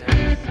say.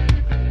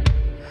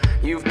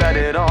 You've bet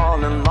it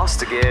all and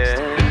lost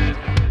again.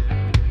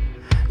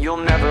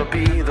 You'll never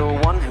be the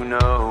one who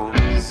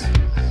knows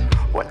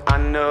what I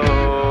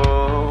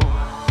know.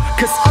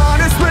 'Cause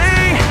honestly,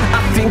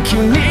 I think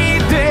you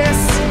need this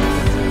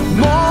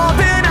more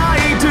than I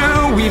do.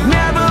 We've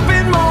never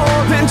been more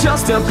than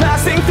just a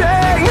passing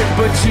thing,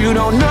 but you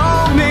don't know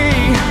me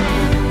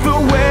the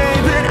way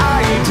that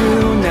I do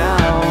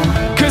now.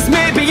 'Cause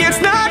maybe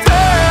it's not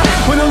fair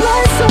when the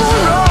lights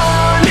are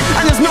on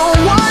and there's no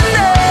one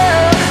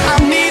there. I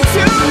need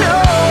to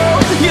know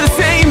you're the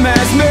same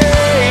as me.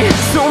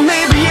 So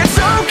maybe it's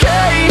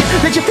okay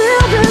that you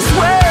feel this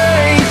way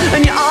and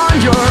you're on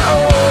your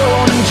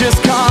own, just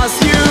 'cause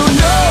you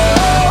know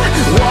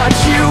what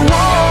you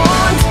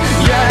want.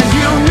 Yeah,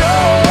 you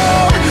know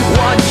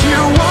what you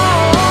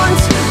want.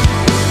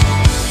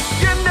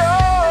 You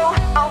know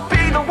I'll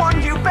be the one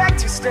you beg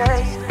to stay.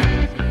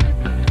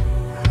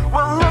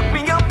 Well, look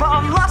me up,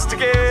 I'm lost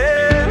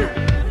again.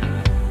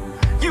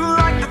 You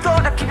like the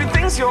thought of keeping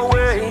things your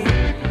way,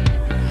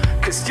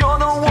 'cause you're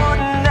the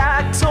one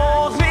that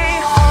told me.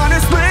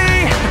 Honestly,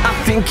 I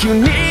think you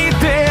need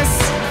this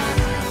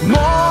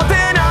more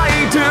than I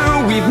do.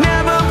 We've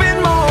never been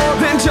more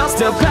than just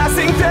a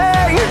passing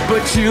thing,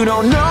 but you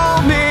don't know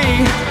me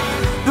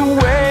the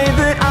way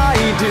that I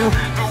do.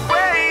 The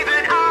way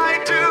that I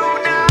do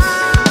now.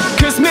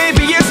 'Cause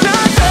maybe it's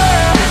not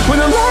there when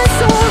the lights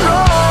are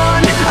on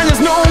and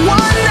there's no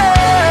one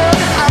there.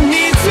 I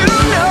need to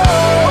know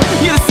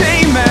you're the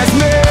same as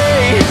me.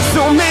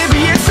 So maybe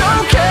it's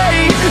okay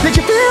that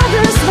you feel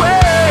this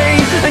way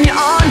and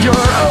you're on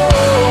your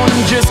own,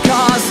 just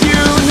 'cause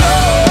you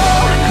know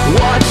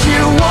what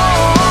you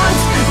want.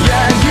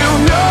 Yeah, you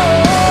know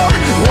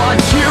what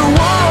you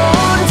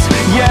want.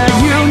 Yeah,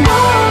 you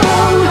know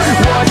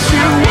what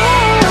you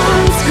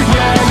want.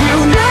 Yeah, you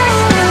know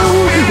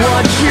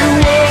what you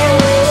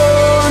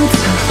want.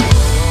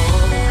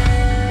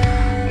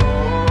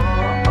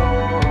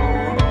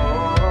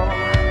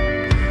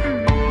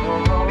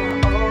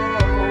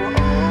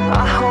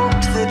 I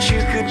hoped that you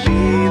could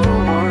be the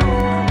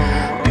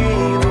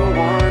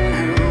one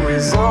who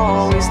is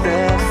always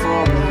there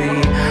for me.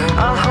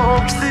 I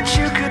hoped that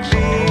you could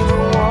be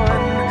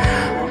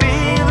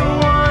the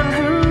one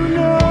who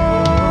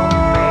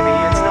knows. Maybe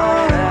it's not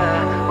fair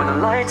when the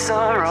lights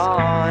are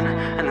on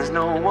and there's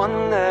no one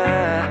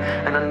there,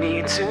 and I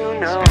need to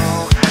know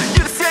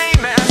you're the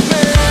same as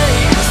me.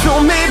 So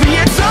maybe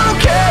it's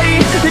okay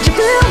that you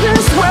feel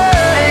this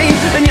way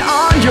and you're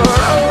on your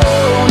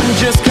own,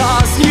 just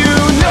 'cause you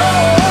know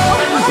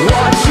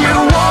what you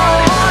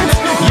want.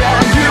 Yeah,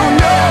 you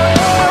know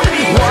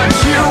what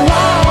you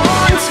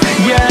want.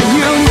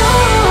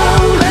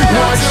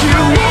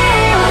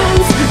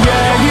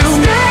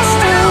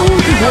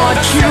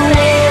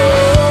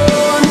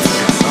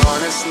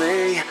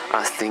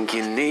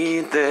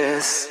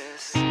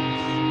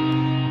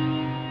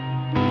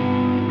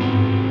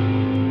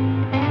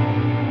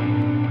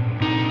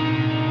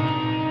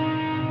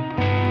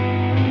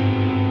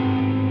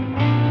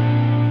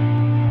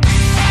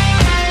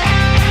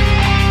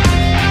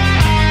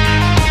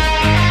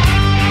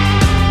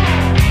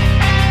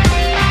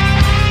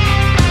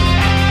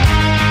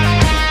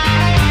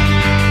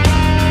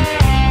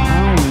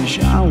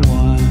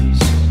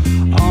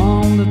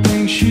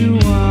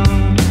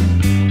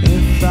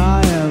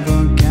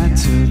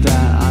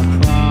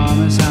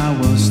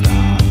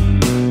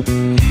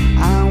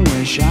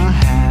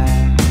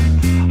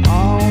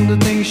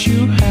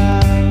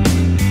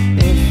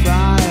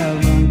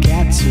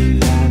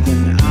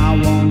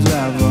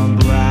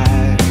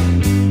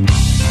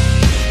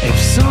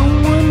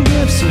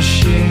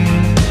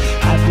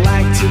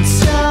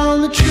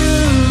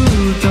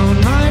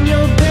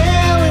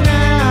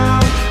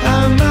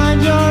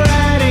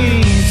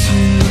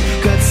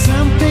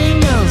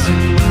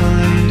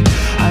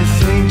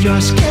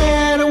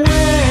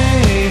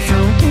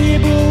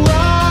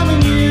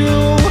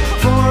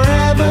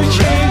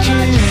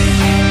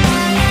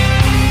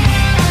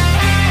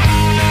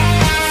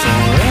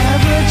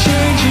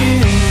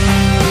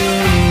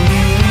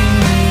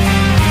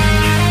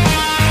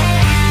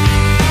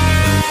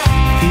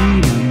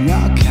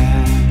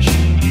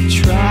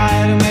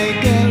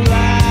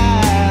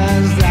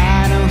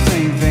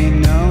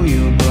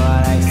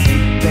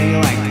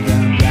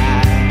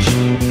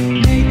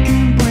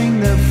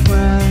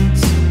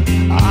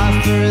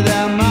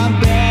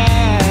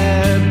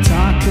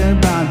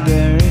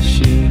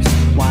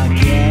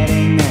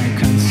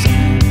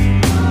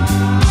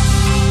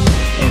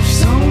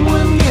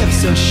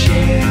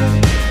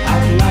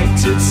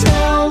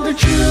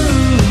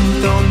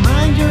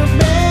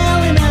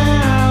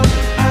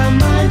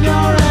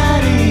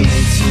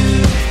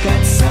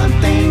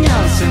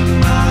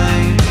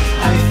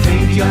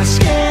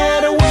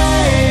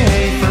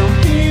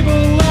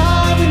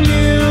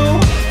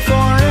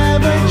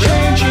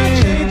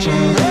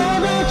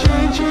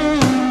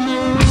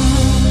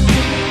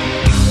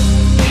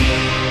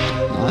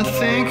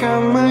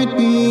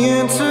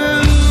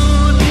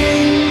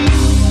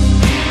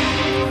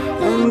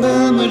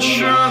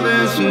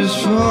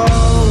 is for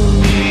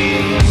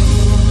you,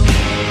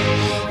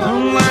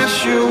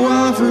 unless you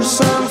offer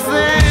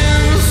something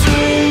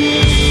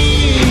sweet.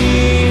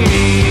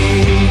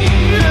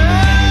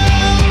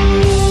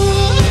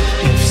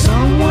 If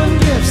someone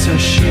gives a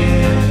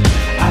shit,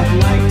 I'd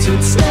like to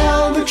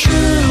tell the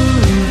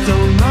truth.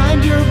 Don't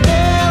mind your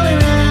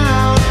bailing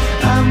out,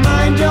 I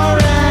mind your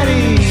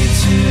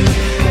attitude.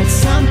 That's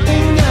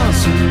something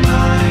else in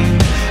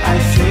mind. I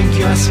think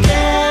you're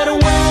scared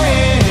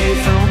away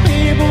from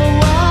people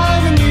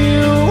loving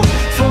you,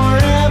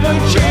 forever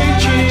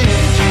changing.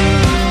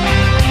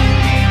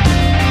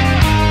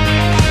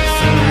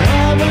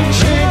 Forever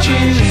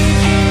changing.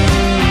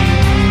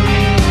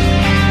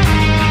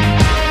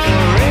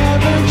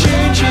 Forever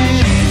changing.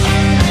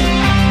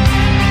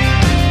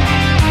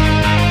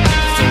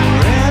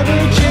 Forever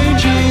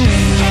changing.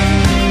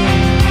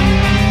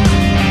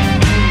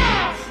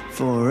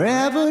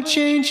 Forever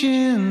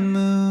changing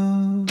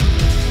mood.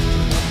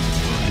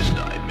 Will this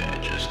nightmare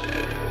just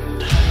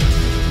end?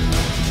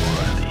 Or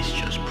at least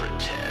just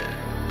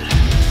pretend?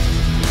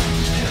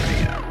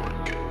 Staring out what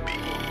could be.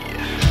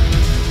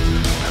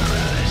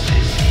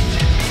 Paralysis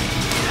to me.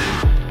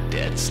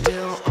 Dead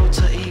still,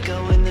 alter ego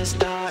in this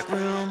dark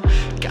room.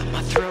 Got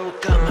my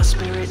throat, got my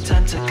spirit,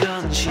 time to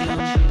consume.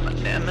 My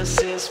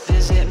nemesis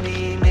visit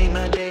me, make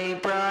my day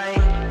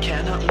bright.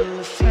 Cannot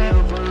move,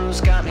 feel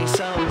bruised, got me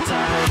so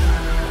tight.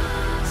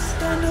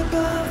 Stand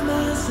above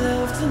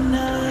myself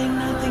tonight,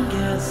 nothing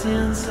gets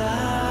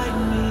inside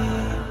me.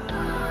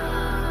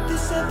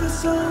 This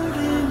episode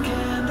in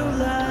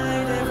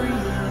candlelight, every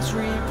year's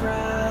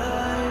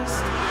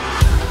reprised.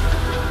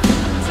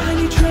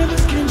 Tiny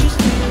tremors can just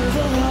feel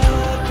the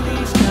heart,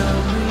 please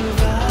come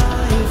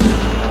revive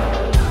me.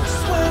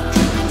 Sweat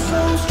dripping,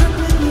 soul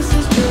stripping, this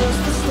is just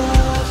the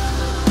start.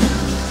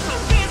 So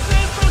this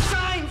is what I'm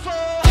trying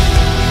for.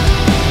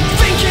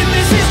 Thinking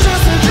this is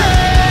just a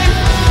dream.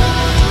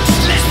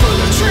 Let's pull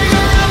the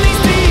trigger on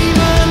these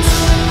demons.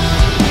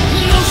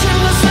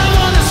 Motionless, I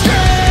wanna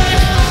scream.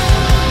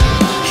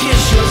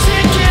 Here's your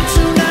ticket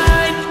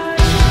tonight.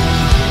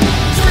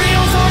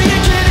 304,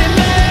 you're kidding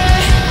me.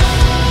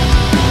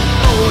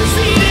 Always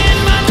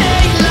eating my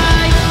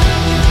daylight.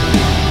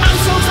 I'm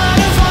so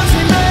tired of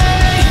haunting me.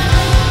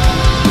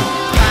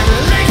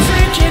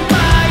 Paralytic, it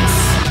bites.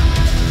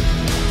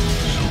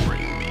 So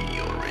bring me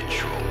your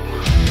ritual.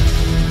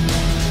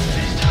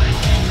 This time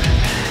you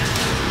prepare.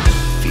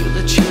 Feel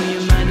the chill,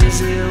 your mind is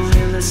ill,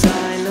 hear the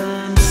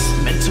silence.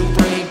 Mental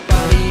break,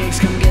 body aches,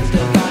 come get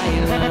the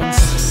violence.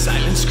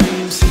 Silent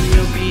screams, see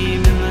your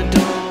beam in the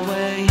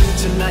doorway.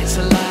 Tonight's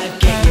alive,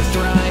 can you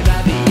thrive,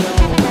 have it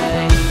your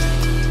way.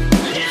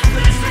 If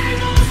this ain't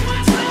knows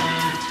what's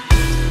left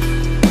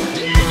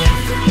in your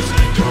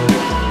frozen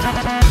core,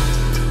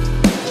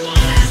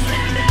 one last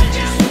thing that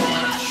just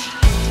watch.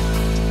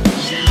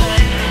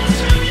 Yelling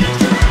until you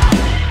drop.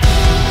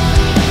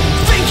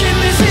 Thinking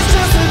this is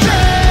just a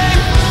dream.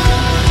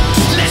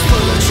 Let's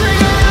pull the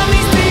trigger on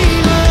these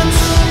demons.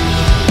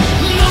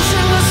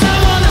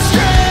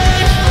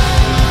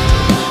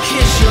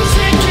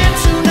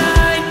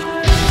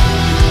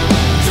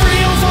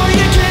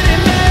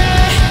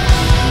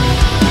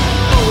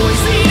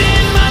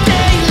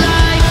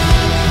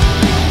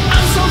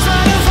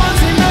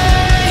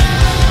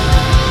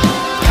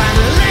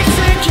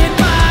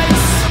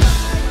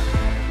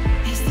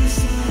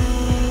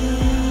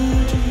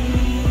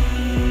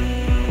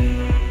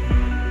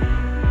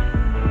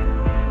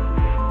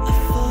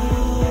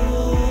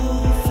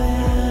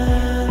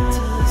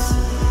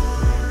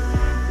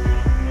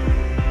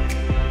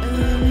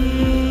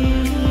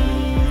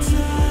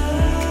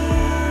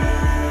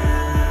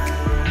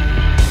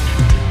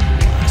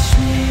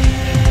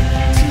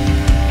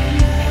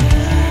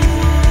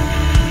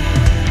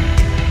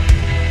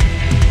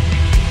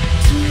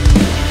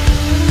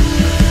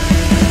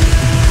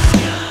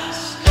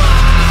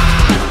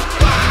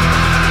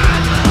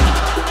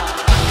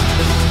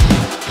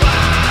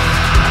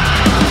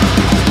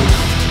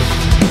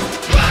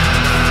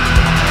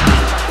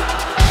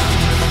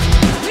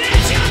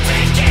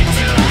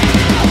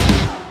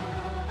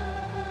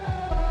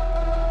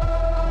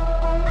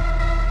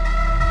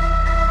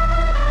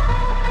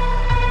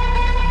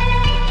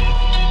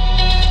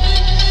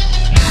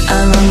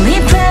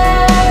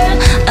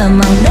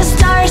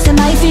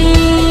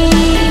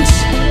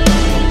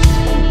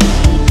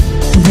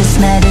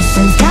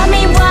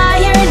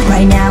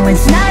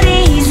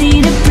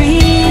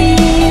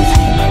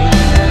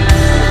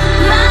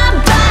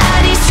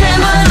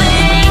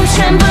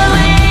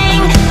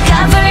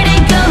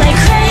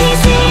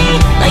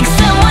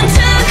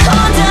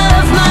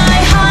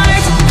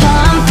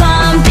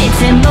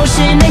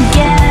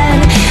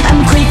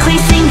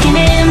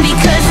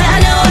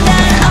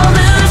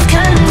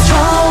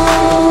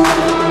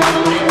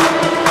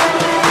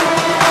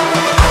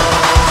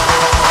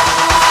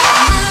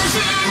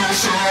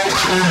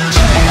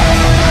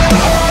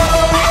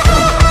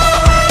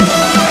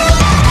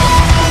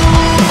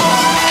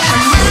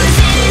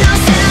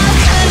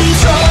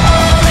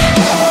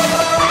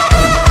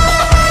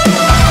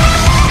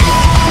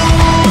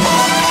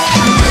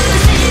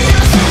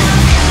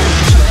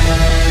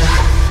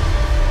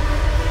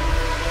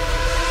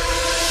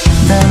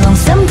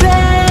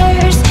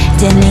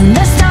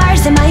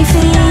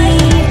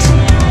 feet.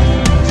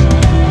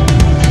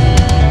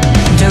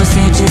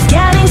 Dosage is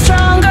getting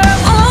stronger.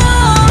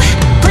 Ooh,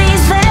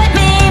 please let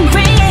me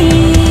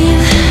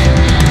breathe.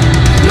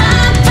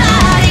 My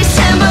body's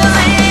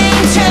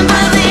trembling,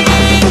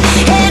 trembling,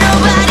 and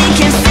nobody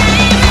can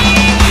save me.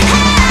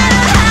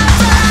 Half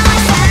of my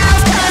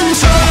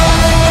self-control.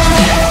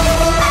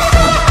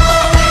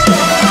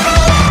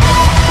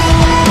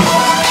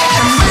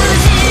 I'm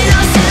losing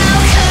all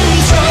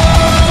self-control.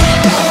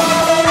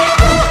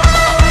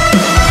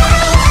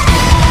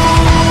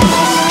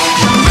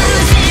 I'm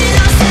losing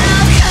all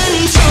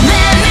self-control.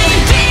 Let me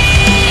be.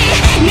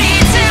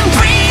 Need to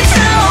breathe.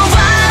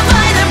 Survived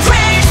by the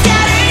prayers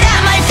scattered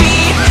at my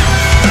feet.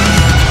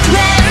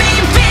 Let me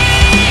be.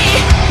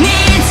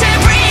 Need to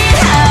breathe.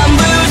 I'm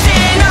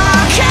losing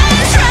all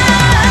control.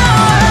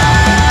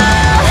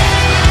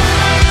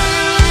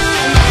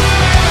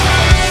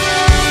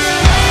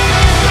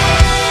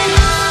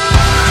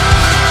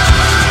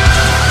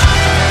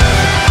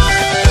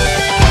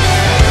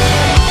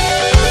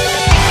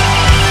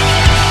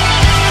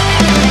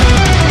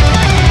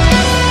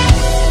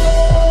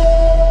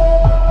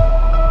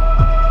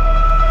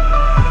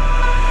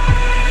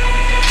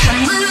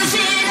 I'm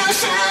losing all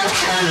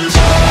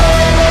self-control.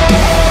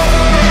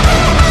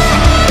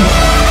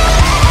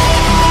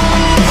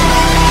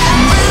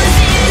 I'm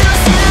losing all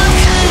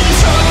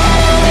self-control.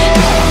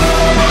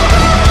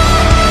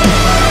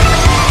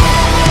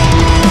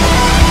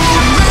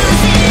 I'm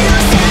losing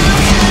all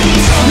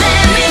self-control.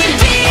 Let me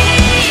be.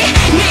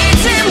 Need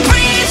to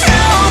breathe.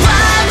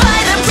 Survived by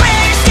the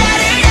prayers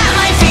scattered at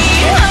my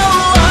feet.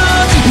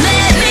 Oh,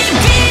 let me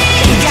be.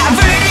 Got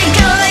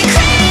vertigo like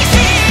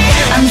crazy.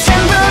 I'm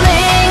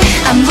trembling.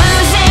 I'm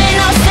losing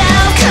all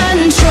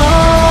self-control.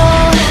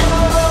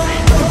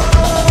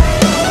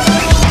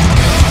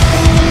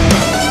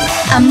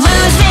 I'm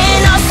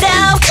losing all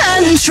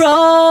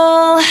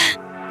self-control.